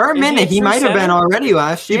there. Per minute, he might have been already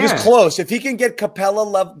last year. He was close. If he can get Capella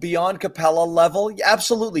level beyond Capella level,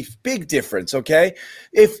 absolutely big difference. Okay,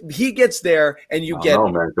 if he gets there and you get,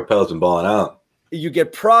 man, Capella's been balling out. You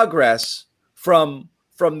get progress from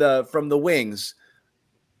the wings.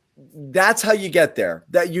 That's how you get there.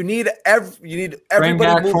 That you need everybody. Bring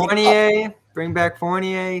back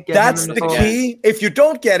Fournier. That's the key. If you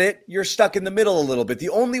don't get it, you're stuck in the middle a little bit. The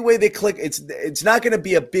only way they click, it's not going to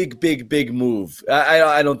be a big move.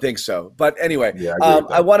 I don't think so. But anyway,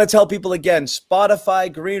 I want to tell people again.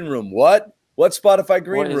 Spotify Green Room. What Spotify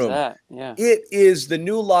Green Room? What is that? Yeah. It is the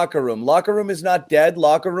new locker room. Locker room is not dead.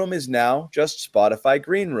 Locker room is now just Spotify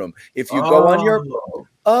Green Room. If you go on your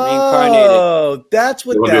that's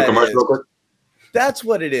what that is. That's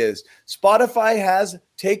what it is. Spotify has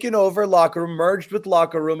taken over Locker Room, merged with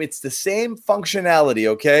Locker Room. It's the same functionality,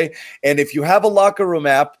 okay? And if you have a Locker Room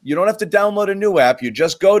app, you don't have to download a new app. You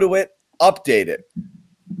just go to it, update it.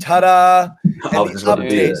 Ta-da! And the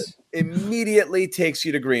update immediately takes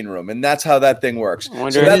you to Green Room, and that's how that thing works.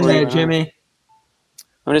 Jimmy.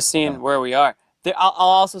 I'm just seeing where we are. I'll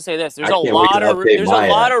also say this: there's a lot of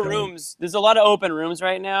rooms. There's a lot of open rooms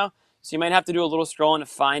right now, so you might have to do a little scrolling to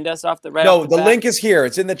find us off the right. No, the link is here.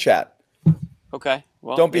 It's in the chat. Okay.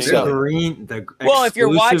 Well, don't be silly. If you're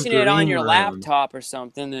watching it on your laptop or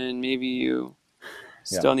something, then maybe you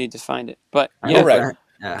still need to find it. But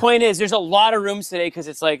point is, there's a lot of rooms today because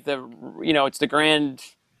it's like it's the grand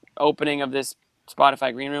opening of this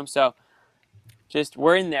Spotify Green Room. So Just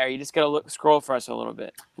we're in there. You just gotta scroll for us a little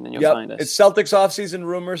bit, and then you'll find us. It's Celtics Offseason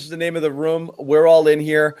Rumors is the name of the room. We're all in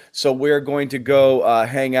here, so we're going to go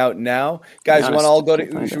hang out now. Guys, you want to all go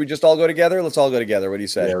to? Should we just all go together? Let's all go together. What do you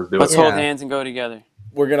say? Yeah, let's hold hands and go together.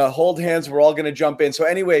 We're going to hold hands. We're all going to jump in. So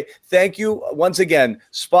anyway, thank you once again.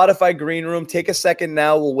 Spotify Green Room. Take a second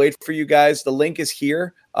now. We'll wait for you guys. The link is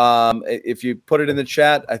here. If you put it in the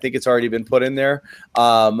chat, I think it's already been put in there.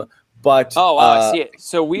 But I see it.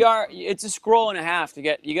 So it's a scroll and a half to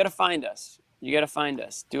get. You got to find us.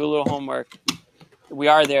 Do a little homework. We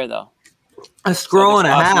are there though. A scroll and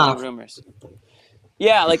a half. Rumors.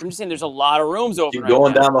 Yeah, like I'm just saying, there's a lot of rooms open. Keep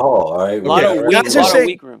going down the hall. All right. A lot of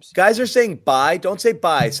weak rooms. Guys are saying bye. Don't say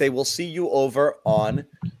bye. Say we'll see you over on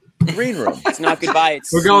Green Room. It's not goodbye.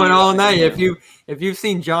 We're going all night. If you've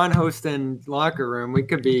seen John hosting locker room, we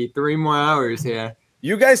could be 3 more hours here.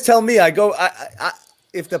 You guys tell me. I go.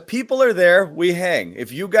 If the people are there, we hang.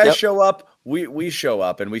 If you guys show up, we show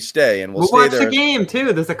up and we stay and we'll stay watch there. The game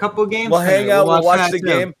too. There's a couple games. We'll hang out. We'll watch the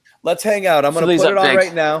game. Let's hang out. I'm going to put it on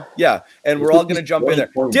right now. Yeah, and we're all going to jump in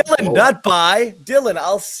there. Dylan, not bye. Dylan,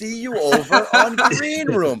 I'll see you over on Green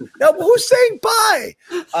Room. Now, who's saying bye?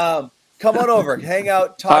 Come on over, hang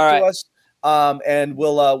out, talk to us, and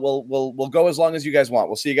we'll go as long as you guys want.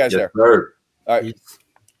 We'll see you guys there. Sir. All right.